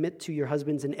 submit to your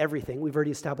husbands in everything, we've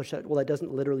already established that, well, that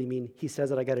doesn't literally mean he says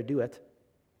that I got to do it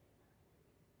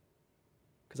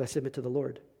because I submit to the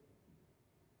Lord.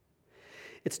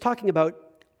 It's talking about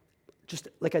just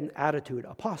like an attitude,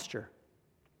 a posture.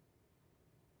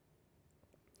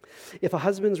 If a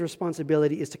husband's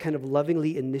responsibility is to kind of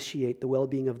lovingly initiate the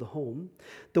well-being of the home,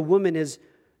 the woman is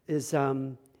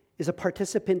a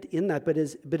participant in that, but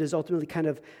is ultimately kind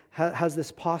of has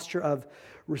this posture of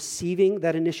receiving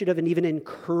that initiative and even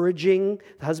encouraging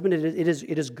the husband. It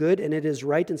is good and it is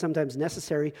right and sometimes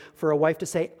necessary for a wife to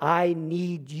say, I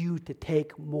need you to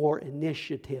take more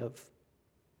initiative.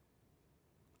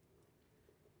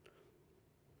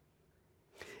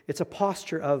 It's a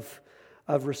posture of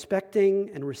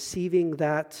respecting and receiving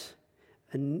this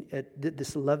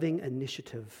loving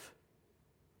initiative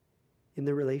in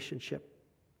the relationship.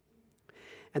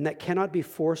 And that cannot be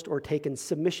forced or taken.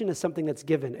 Submission is something that's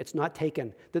given. It's not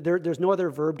taken. There's no other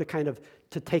verb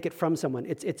to take it from someone.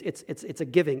 It's a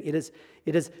giving. It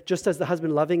is just as the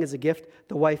husband loving is a gift,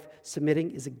 the wife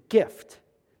submitting is a gift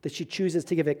that she chooses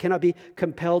to give. It cannot be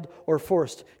compelled or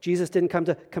forced. Jesus didn't come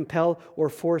to compel or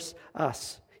force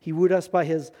us. He wooed us by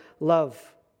his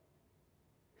love.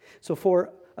 So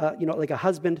for like a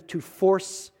husband to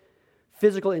force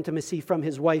physical intimacy from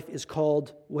his wife is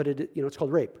called it's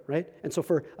called rape, right? And so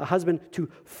for a husband to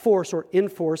force or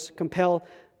enforce, compel,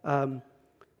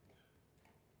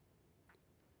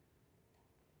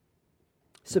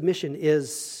 submission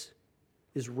is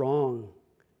wrong.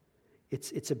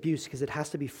 It's abuse because it has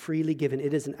to be freely given.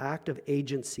 It is an act of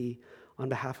agency on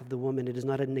behalf of the woman. It is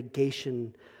not a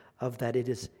negation of that. It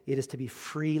is to be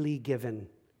freely given.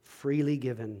 Freely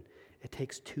given. It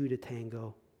takes two to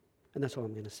tango. And that's all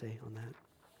I'm going to say on that.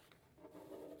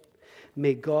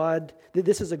 May God,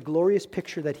 this is a glorious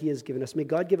picture that he has given us. May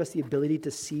God give us the ability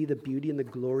to see the beauty and the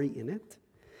glory in it.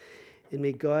 And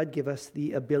may God give us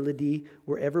the ability,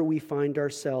 wherever we find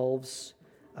ourselves,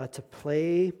 to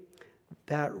play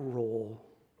that role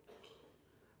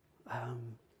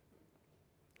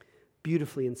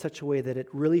beautifully in such a way that it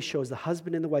really shows the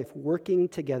husband and the wife working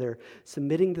together,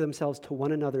 submitting themselves to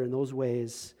one another in those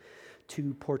ways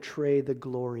to portray the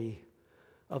glory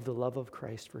of the love of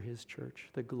Christ for his church,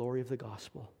 the glory of the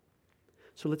gospel.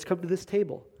 So let's come to this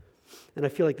table. And I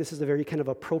feel like this is a very kind of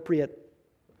appropriate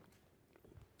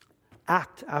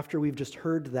act after we've just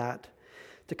heard that,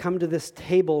 to come to this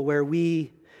table where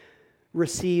we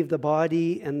receive the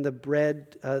body and the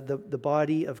bread, the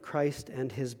body of Christ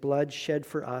and his blood shed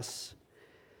for us.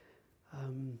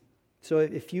 So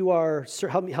if you are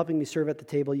helping me serve at the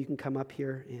table, you can come up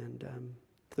here, and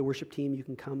the worship team, you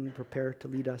can come and prepare to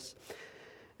lead us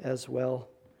as well.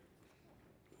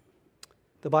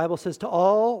 The Bible says, to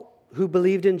all who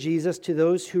believed in Jesus, to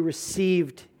those who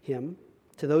received him,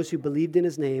 to those who believed in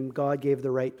his name, God gave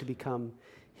the right to become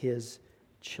his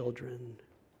children.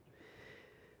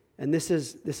 And this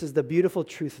is the beautiful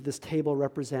truth that this table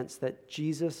represents, that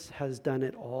Jesus has done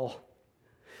it all.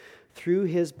 Through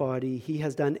his body, he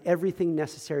has done everything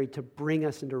necessary to bring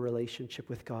us into a relationship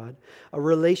with God, a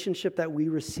relationship that we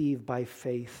receive by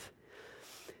faith.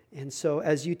 And so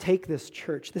as you take this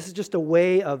church, this is just a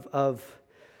way of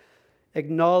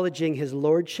acknowledging his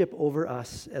lordship over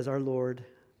us as our Lord,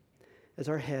 as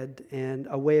our head, and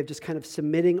a way of just kind of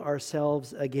submitting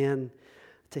ourselves again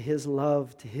to his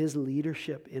love, to his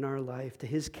leadership in our life, to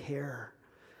his care,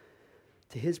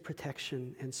 to his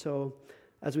protection. And so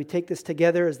as we take this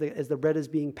together, as the bread is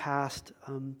being passed,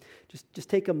 just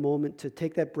take a moment to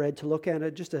take that bread, to look at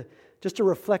it, just to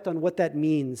reflect on what that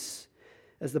means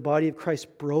as the body of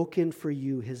Christ broken for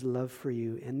you, his love for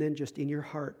you, and then just in your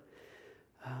heart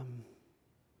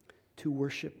to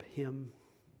worship him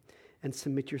and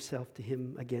submit yourself to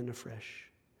him again afresh.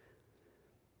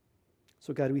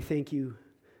 So God, we thank you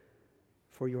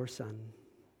for your Son.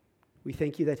 We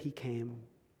thank you that he came.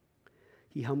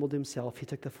 He humbled himself. He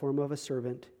took the form of a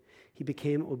servant. He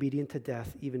became obedient to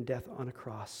death, even death on a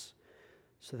cross,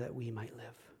 so that we might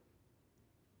live.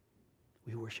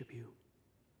 We worship you.